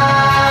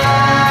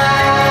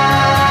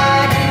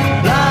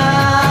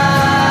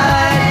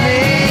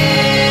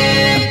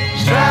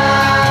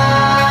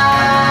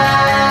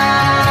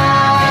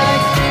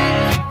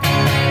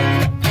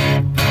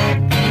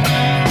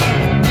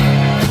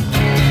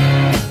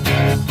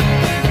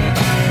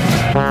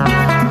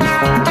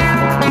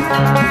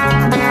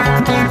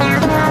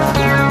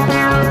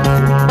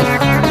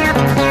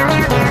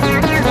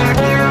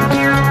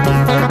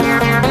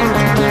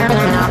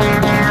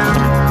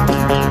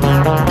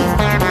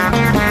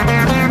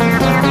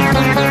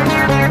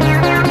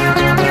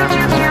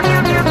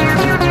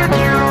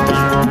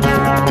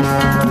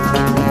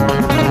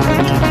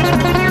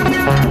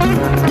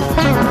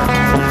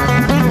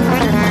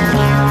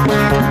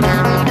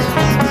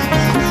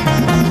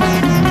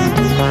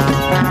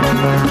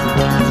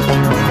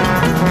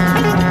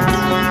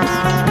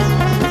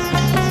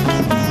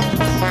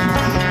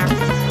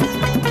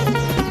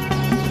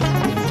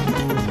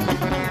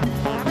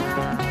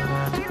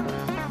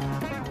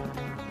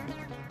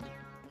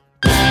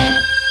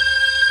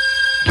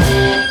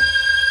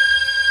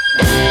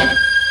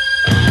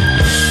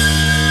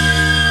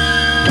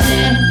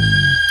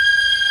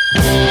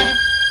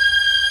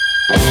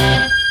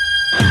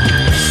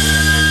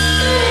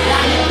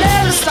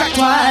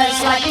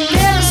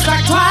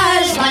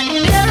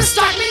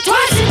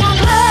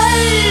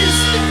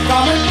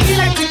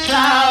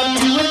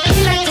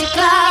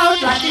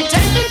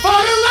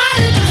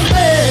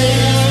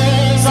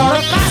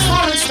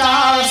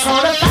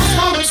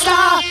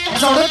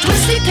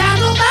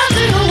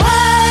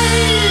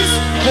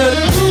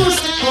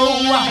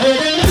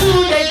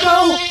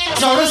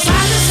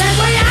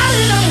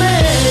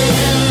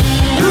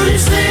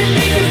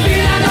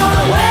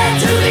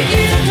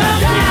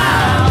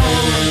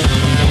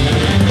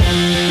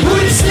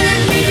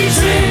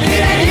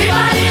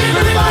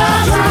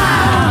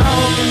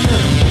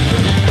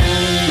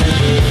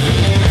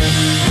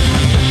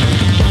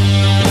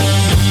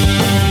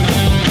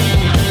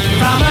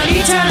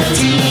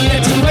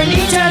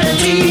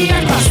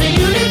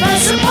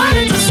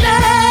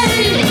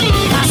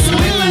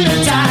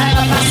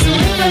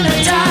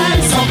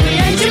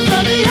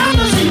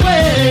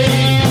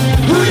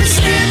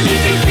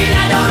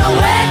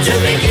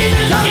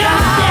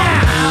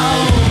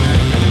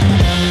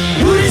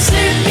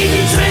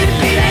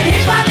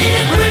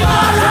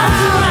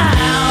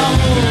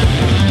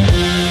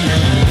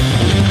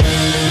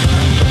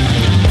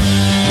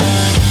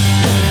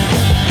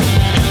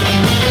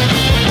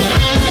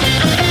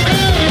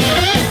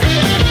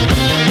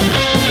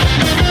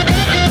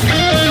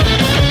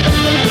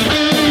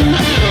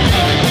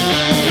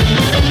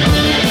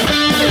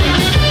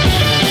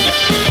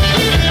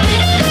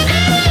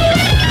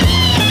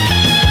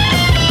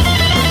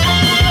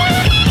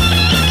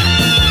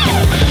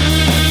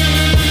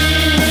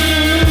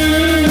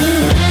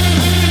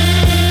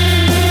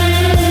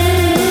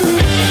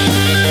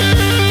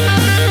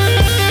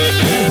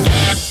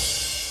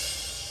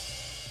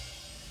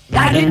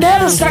 Lightning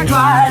never struck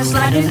twice,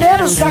 lightning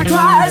never struck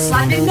twice,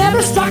 lightning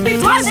never struck me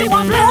twice in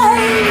one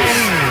place.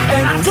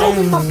 And I drove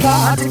in my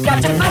car to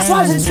Captain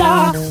Maxwell's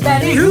star.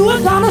 Then he who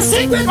was gonna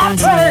sing with my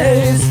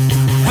praise.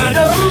 And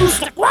the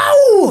rooster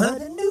grow,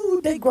 and the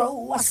new day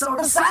grow. I saw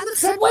the sign that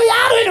said way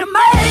out in the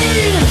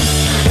Maine.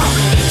 From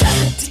an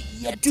eternity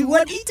to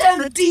an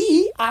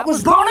eternity, I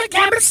was born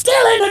again but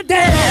still in the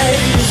day.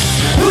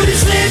 Who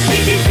this live me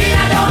defeat?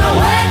 I don't know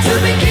where to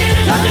begin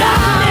to come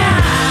down.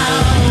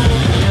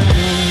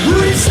 Who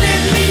this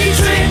live me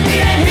trick me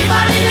and hit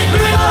my in the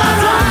grip of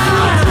a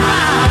round.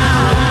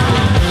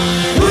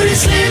 Who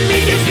this live me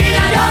defeat?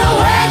 I don't know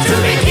where to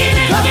begin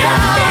to come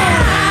down.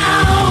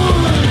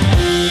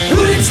 Who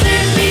this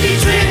live me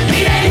trick me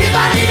and hit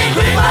my in the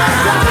grip of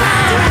a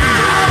round.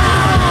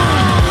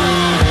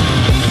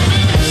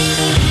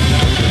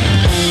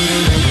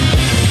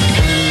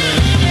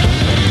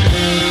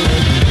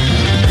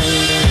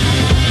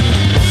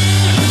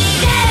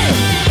 Yeah,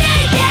 yeah,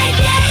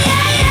 yeah, yeah.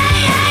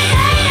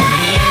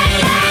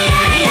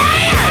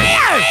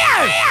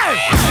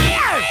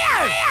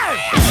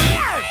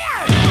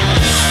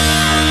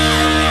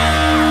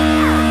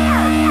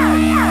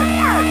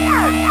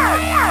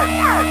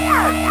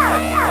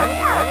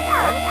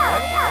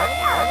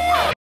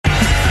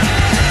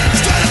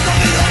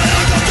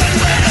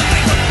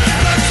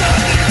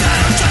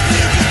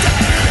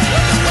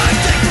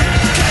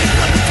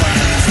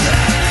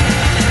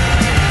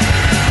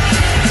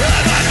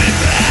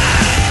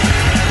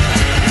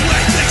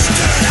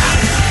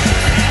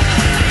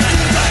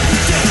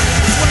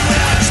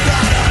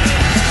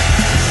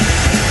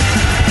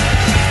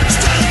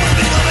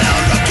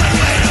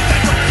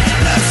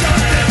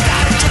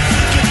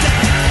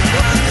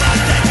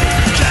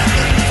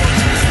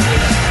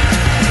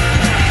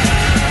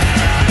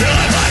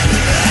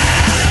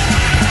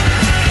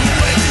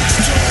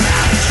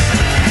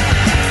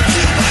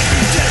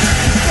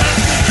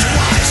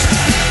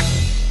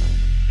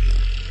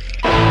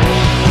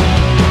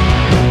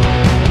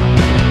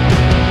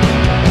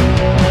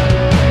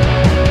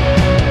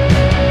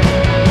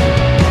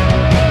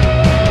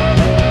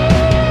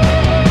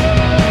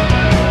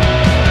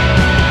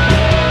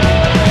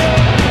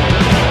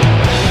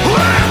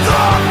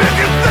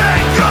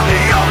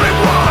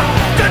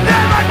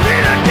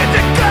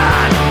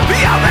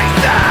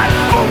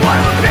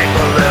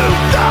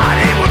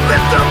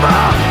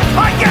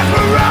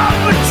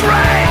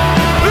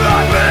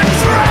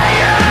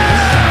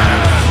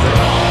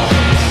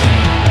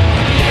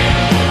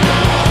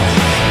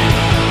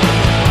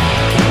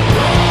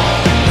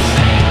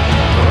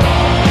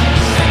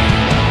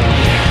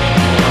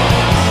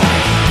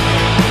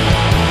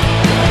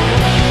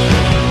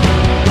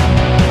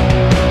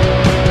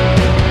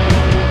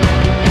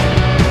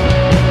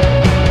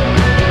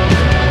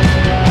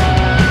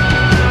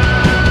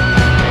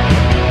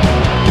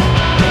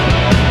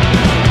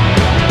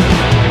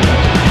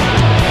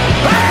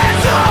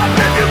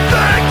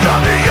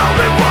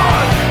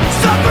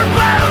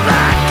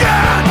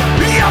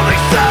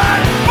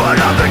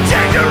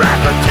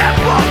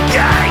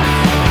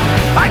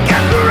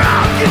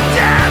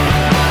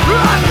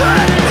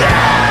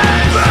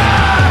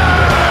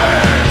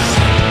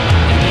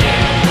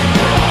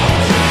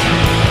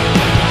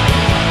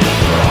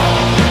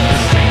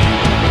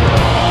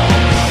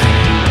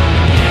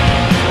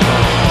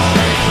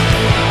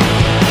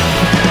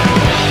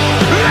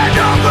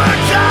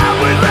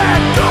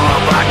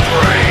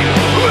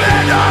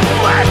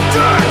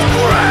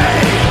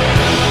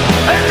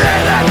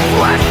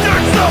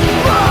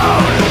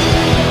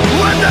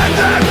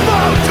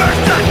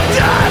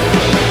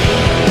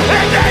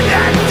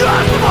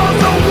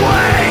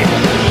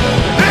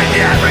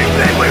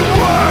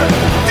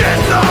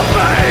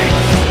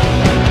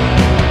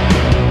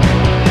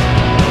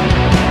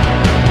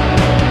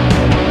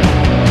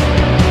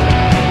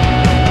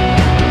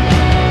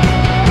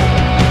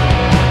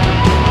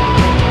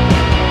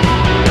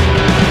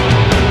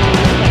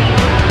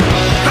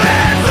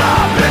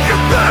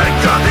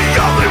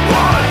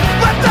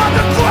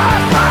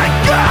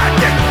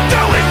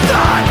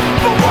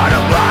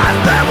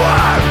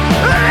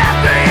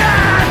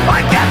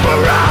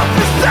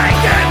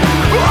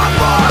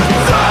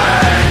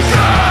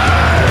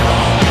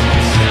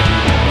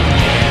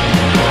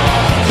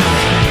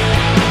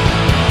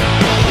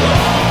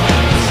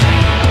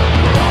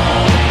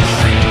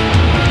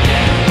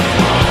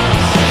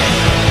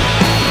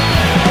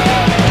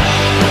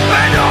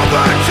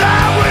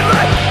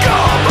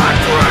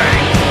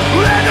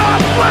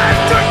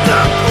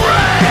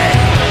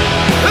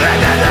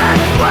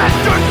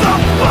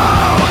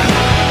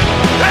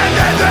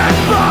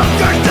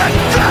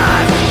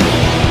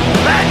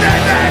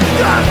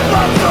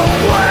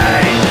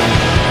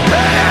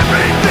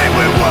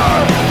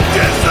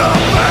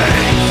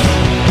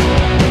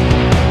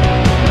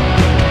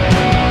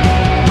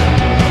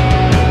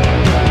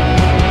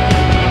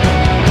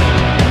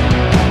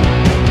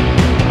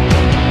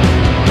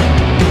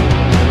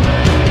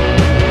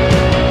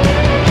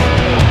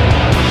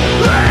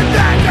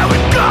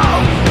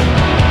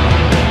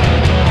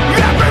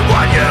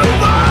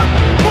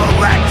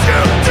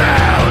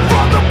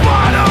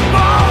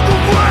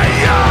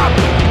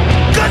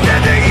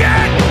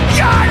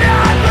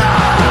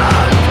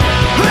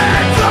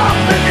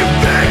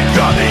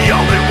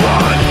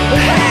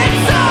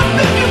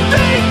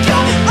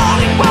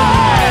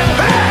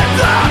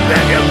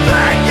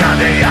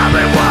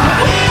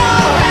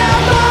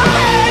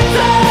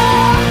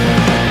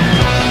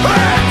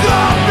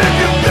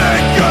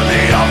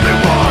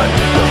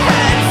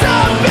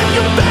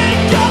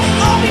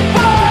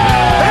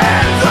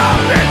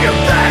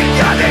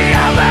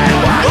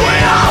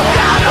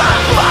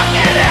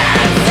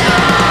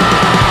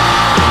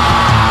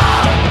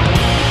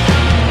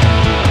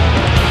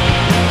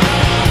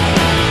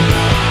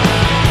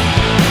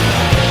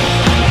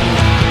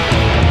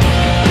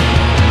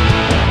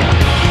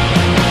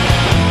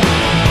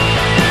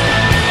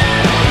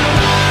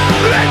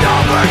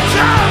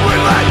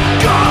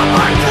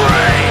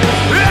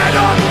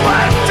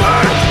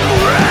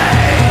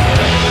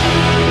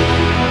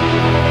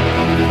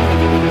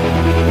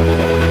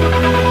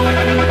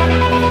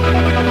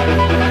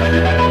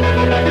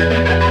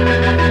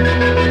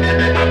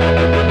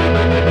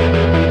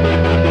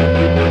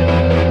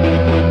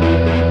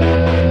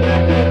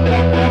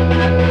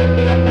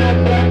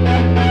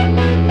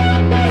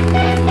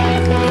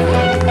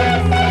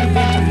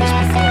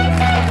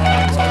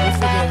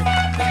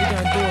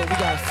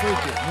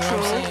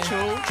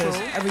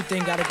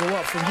 Everything gotta go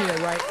up from here,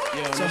 right?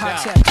 Yo, so no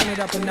hot doubt. tap, turn it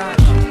up a notch.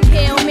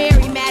 Hail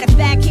Mary, matter of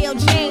fact, Hail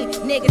Jane.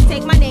 Niggas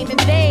take my name in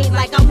vain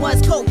like I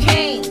was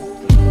cocaine.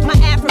 My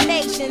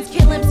affirmations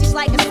kill MCs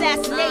like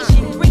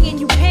assassination. Bringing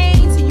you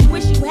pain till you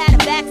wish you had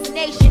a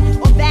vaccination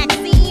or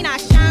vaccine. I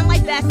shine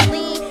like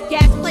Vaseline,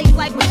 gas plates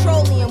like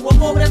petroleum,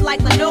 walk over them like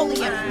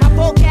linoleum. My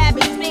vocab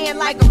expand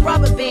like a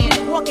rubber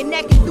band. Walking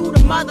naked through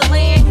the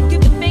motherland.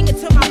 Give the finger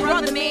to my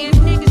brother, man.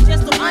 Niggas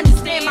just don't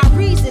understand my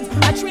reasons.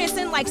 I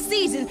transcend like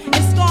seasons and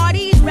scar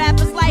these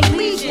rappers like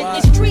legion.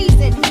 It's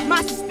treason.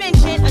 My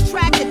suspension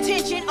attract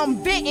attention. I'm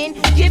bitten,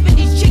 giving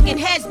these chicken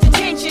heads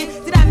detention.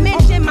 Did I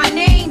mention my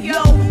name,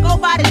 yo? Go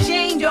by the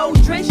Jane Doe,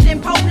 drenched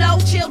in polo,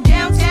 chill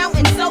downtown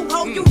in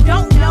Soho. You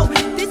don't know,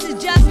 this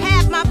is just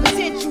half my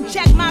potential.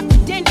 Check my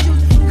credentials.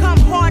 Come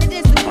harder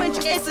than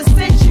sequential, it's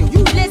essential.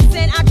 You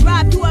listen, I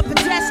drive you a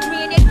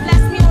pedestrian. They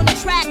bless me on the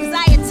track cause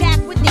I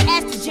attack with the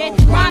estrogen.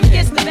 Rhyme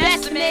against the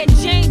best man,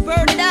 Jane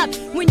bird it up.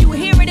 When you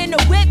hear it in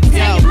the whip,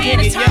 tell your man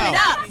to turn it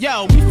up.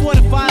 Yo, we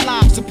fortify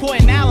lives,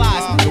 supporting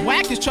allies. The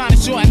whack is trying to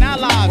shorten our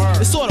lives.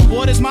 It sort of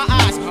waters my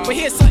eyes. But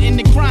here's something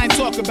the crying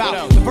talk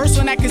about. The verse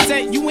on that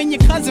cassette you and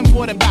your cousin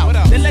fought about.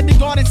 They let the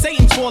garden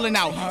Satan's falling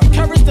out.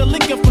 Encourage the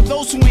liquor for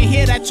those who ain't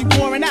hear that you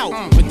pouring out.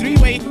 With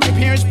three-way, your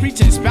parents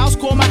preaching, spouse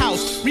call my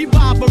house.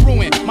 Revive or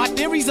ruin. My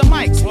theories are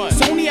mics.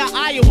 Sony or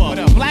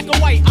Iowa. Black or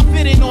white, I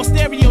fit in all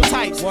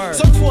stereotypes.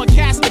 Search for a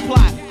casket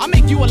plot. I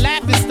make you a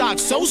laughing stock.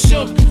 So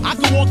shook, I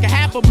can walk a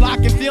half a block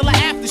and feel the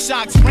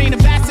aftershocks. Rain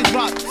of acid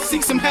drop.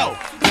 Seek some help.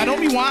 Now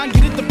don't rewind,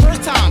 get it the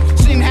first time.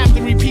 Shouldn't have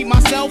to repeat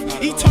myself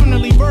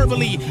eternally,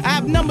 verbally. I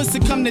have numbers to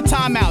come to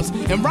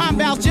timeouts. And rhyme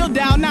bouts, you'll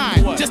dial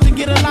 9 just to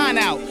get a line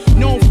out.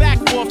 Known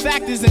fact, 4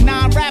 factors and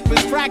 9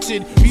 rappers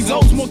fractured.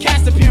 Results, more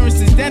cast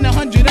appearances than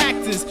 100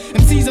 actors.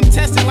 MCs I'm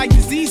testing like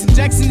disease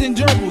injections and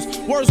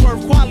gerbils.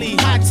 Wordsworth quality,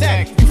 high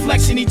tech,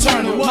 reflection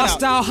eternal. My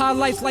style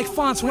highlights like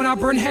fonts when I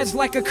burn heads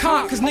like a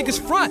conch. Cause niggas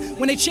front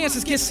when they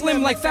chances get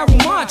slim like Pharaoh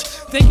Monch.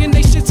 Thinking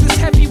they shits is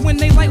heavy when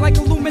they light like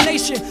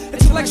illumination.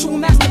 Intellectual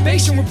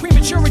masturbation with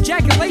premature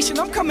ejaculation.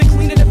 I'm coming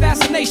cleaner than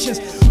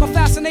vaccinations. My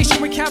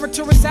fascination with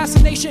character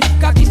assassination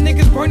got these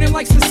niggas burning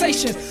like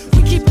sensation.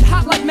 We keep it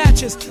hot like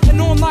matches and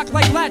on lock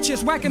like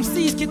latches. Whack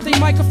MCs get their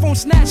microphone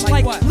snatched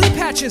like lead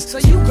patches. So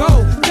you go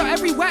tell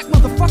every whack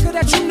motherfucker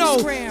that you know.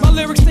 My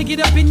lyrics they get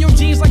up in your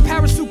jeans like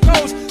parachute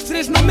goes. So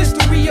there's no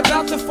mystery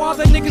about the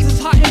father. Niggas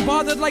is hot and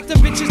bothered like the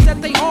bitches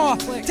that they are.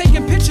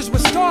 Taking pictures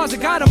with stars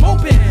that got them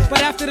open.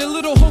 But after the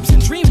little hopes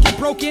and dreams get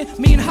broken,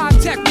 me and high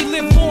tech we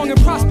live long and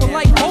prosper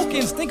like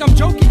Vulcans. Think I'm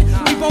joking?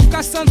 We both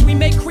got sons, we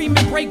make cream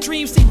and break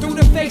dreams. See through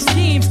the fake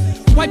schemes.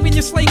 Wiping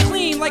your slate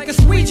clean like a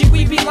squeegee.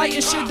 We be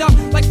lighting shit up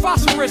like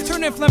phosphorus.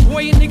 Turning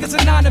flamboyant niggas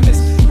anonymous.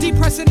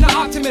 Depressing the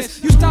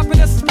optimist. You stopping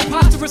us is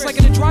preposterous like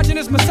an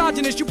androgynous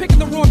misogynist. You picking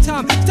the wrong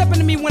time. Stepping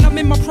to me when I'm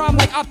in my prime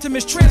like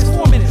Optimus.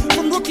 Transforming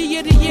from rookie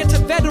year to year to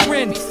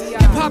veteran.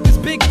 Hip hop is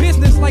big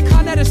business like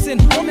Con Edison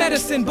or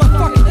medicine. But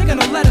fuck it, they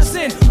gonna let us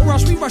in or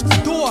else we rush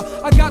the door.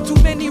 I got too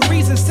many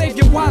reasons. Save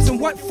your whys and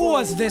what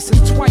fors. This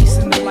is twice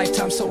in a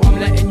lifetime, so I'm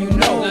letting you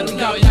know. We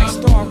got like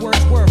Star,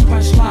 Wordsworth,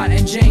 Punchline,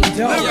 and Jane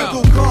Doe.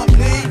 Lyrical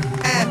company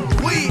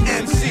and we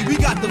MC. We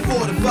got the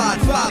fortified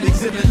 5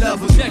 exhibit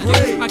levels.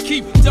 I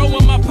keep dough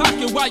in my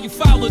pocket while you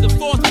follow the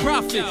fourth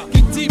prophet.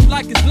 Get deep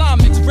like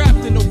Islamics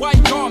wrapped in a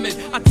white garment.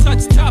 I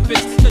touch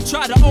topics that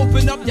try to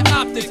open up your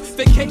optics.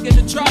 Vacating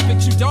the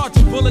tropics, you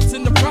dodging bullets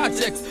in the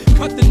projects.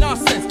 Cut the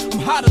nonsense,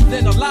 I'm hotter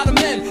than a lot of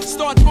men.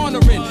 Start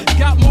honoring,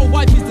 got more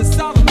wifeys than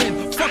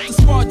Solomon. Fuck the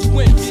squad you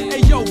win.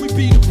 Hey yo, we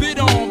beat a bit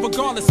on,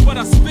 regardless what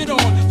I spit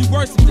on. You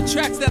worship the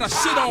tracks that I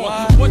shit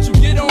on. Once you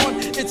get on,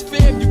 it's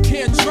fam you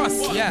can't trust.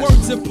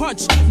 Words and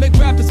punch, make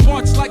rappers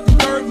march like the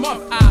 3rd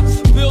month. I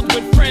build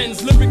with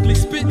friends, lyrically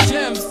spit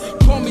gems.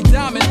 Call me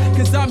Diamond,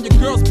 cause I'm your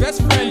girl's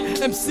best friend.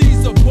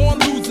 MCs are born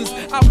losers,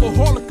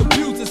 alcoholic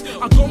abusers.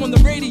 I go on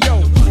the radio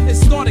and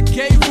start a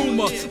gay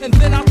rumor. And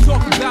then I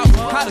talk about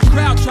how the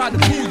crowd tried to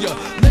boo ya.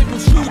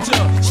 Labels screwed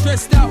ya,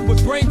 stressed out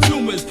with brain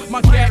tumors.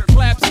 My gag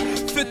claps,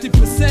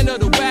 50% of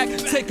the whack.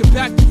 Take it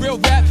back to real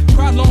rap.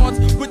 Cry lawns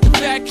with the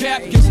fat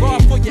cap. Get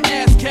robbed for your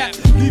ass cap.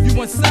 Leave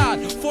you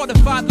inside,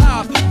 fortified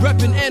live.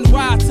 Reppin'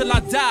 NY till I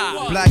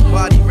die. Black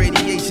body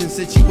radiation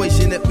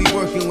situation that we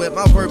working with.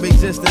 My verb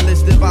exists and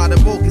listed by the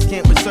vocals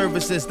camp with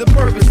services. The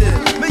purpose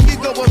is make you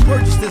go and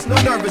purchase this. No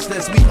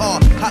nervousness. We are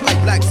hot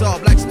like Black Star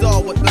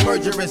with the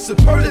merger is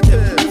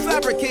superlative. You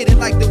fabricated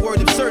like the word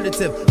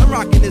absurdative. I'm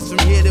rocking this from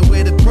here to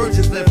where the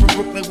Persians live.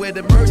 From Brooklyn where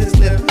the merchants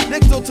live.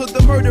 Next door to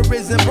the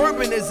murderers and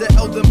bourbon is an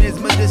elder man's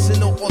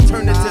medicinal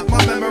alternative.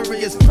 My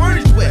memory is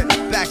furnished with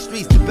back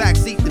streets to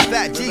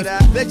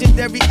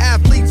every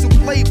athlete who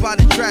played by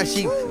the trash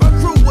heap. My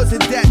crew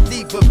wasn't that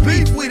deep, but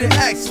beef we didn't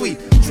act sweet.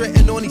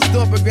 Treading on these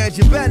stomper grounds,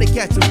 you better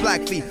catch a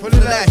black feet.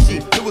 Flashy,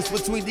 it was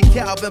between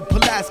DeKalb and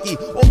Pulaski.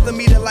 Off the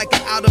meter like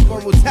an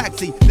out-of-borough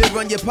taxi. They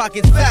run your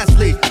pockets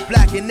fastly.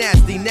 Black and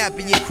nasty,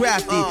 nappy and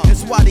crafty.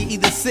 That's why they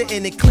either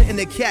sitting and Clinton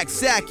and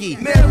Kaksaki.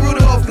 Man,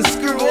 Rudolph can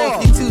screw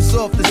off. You too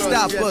soft to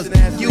stop us.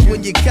 You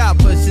and your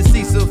coppers should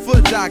see some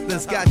foot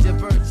doctors. Got your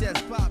bird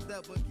chest popped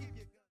up.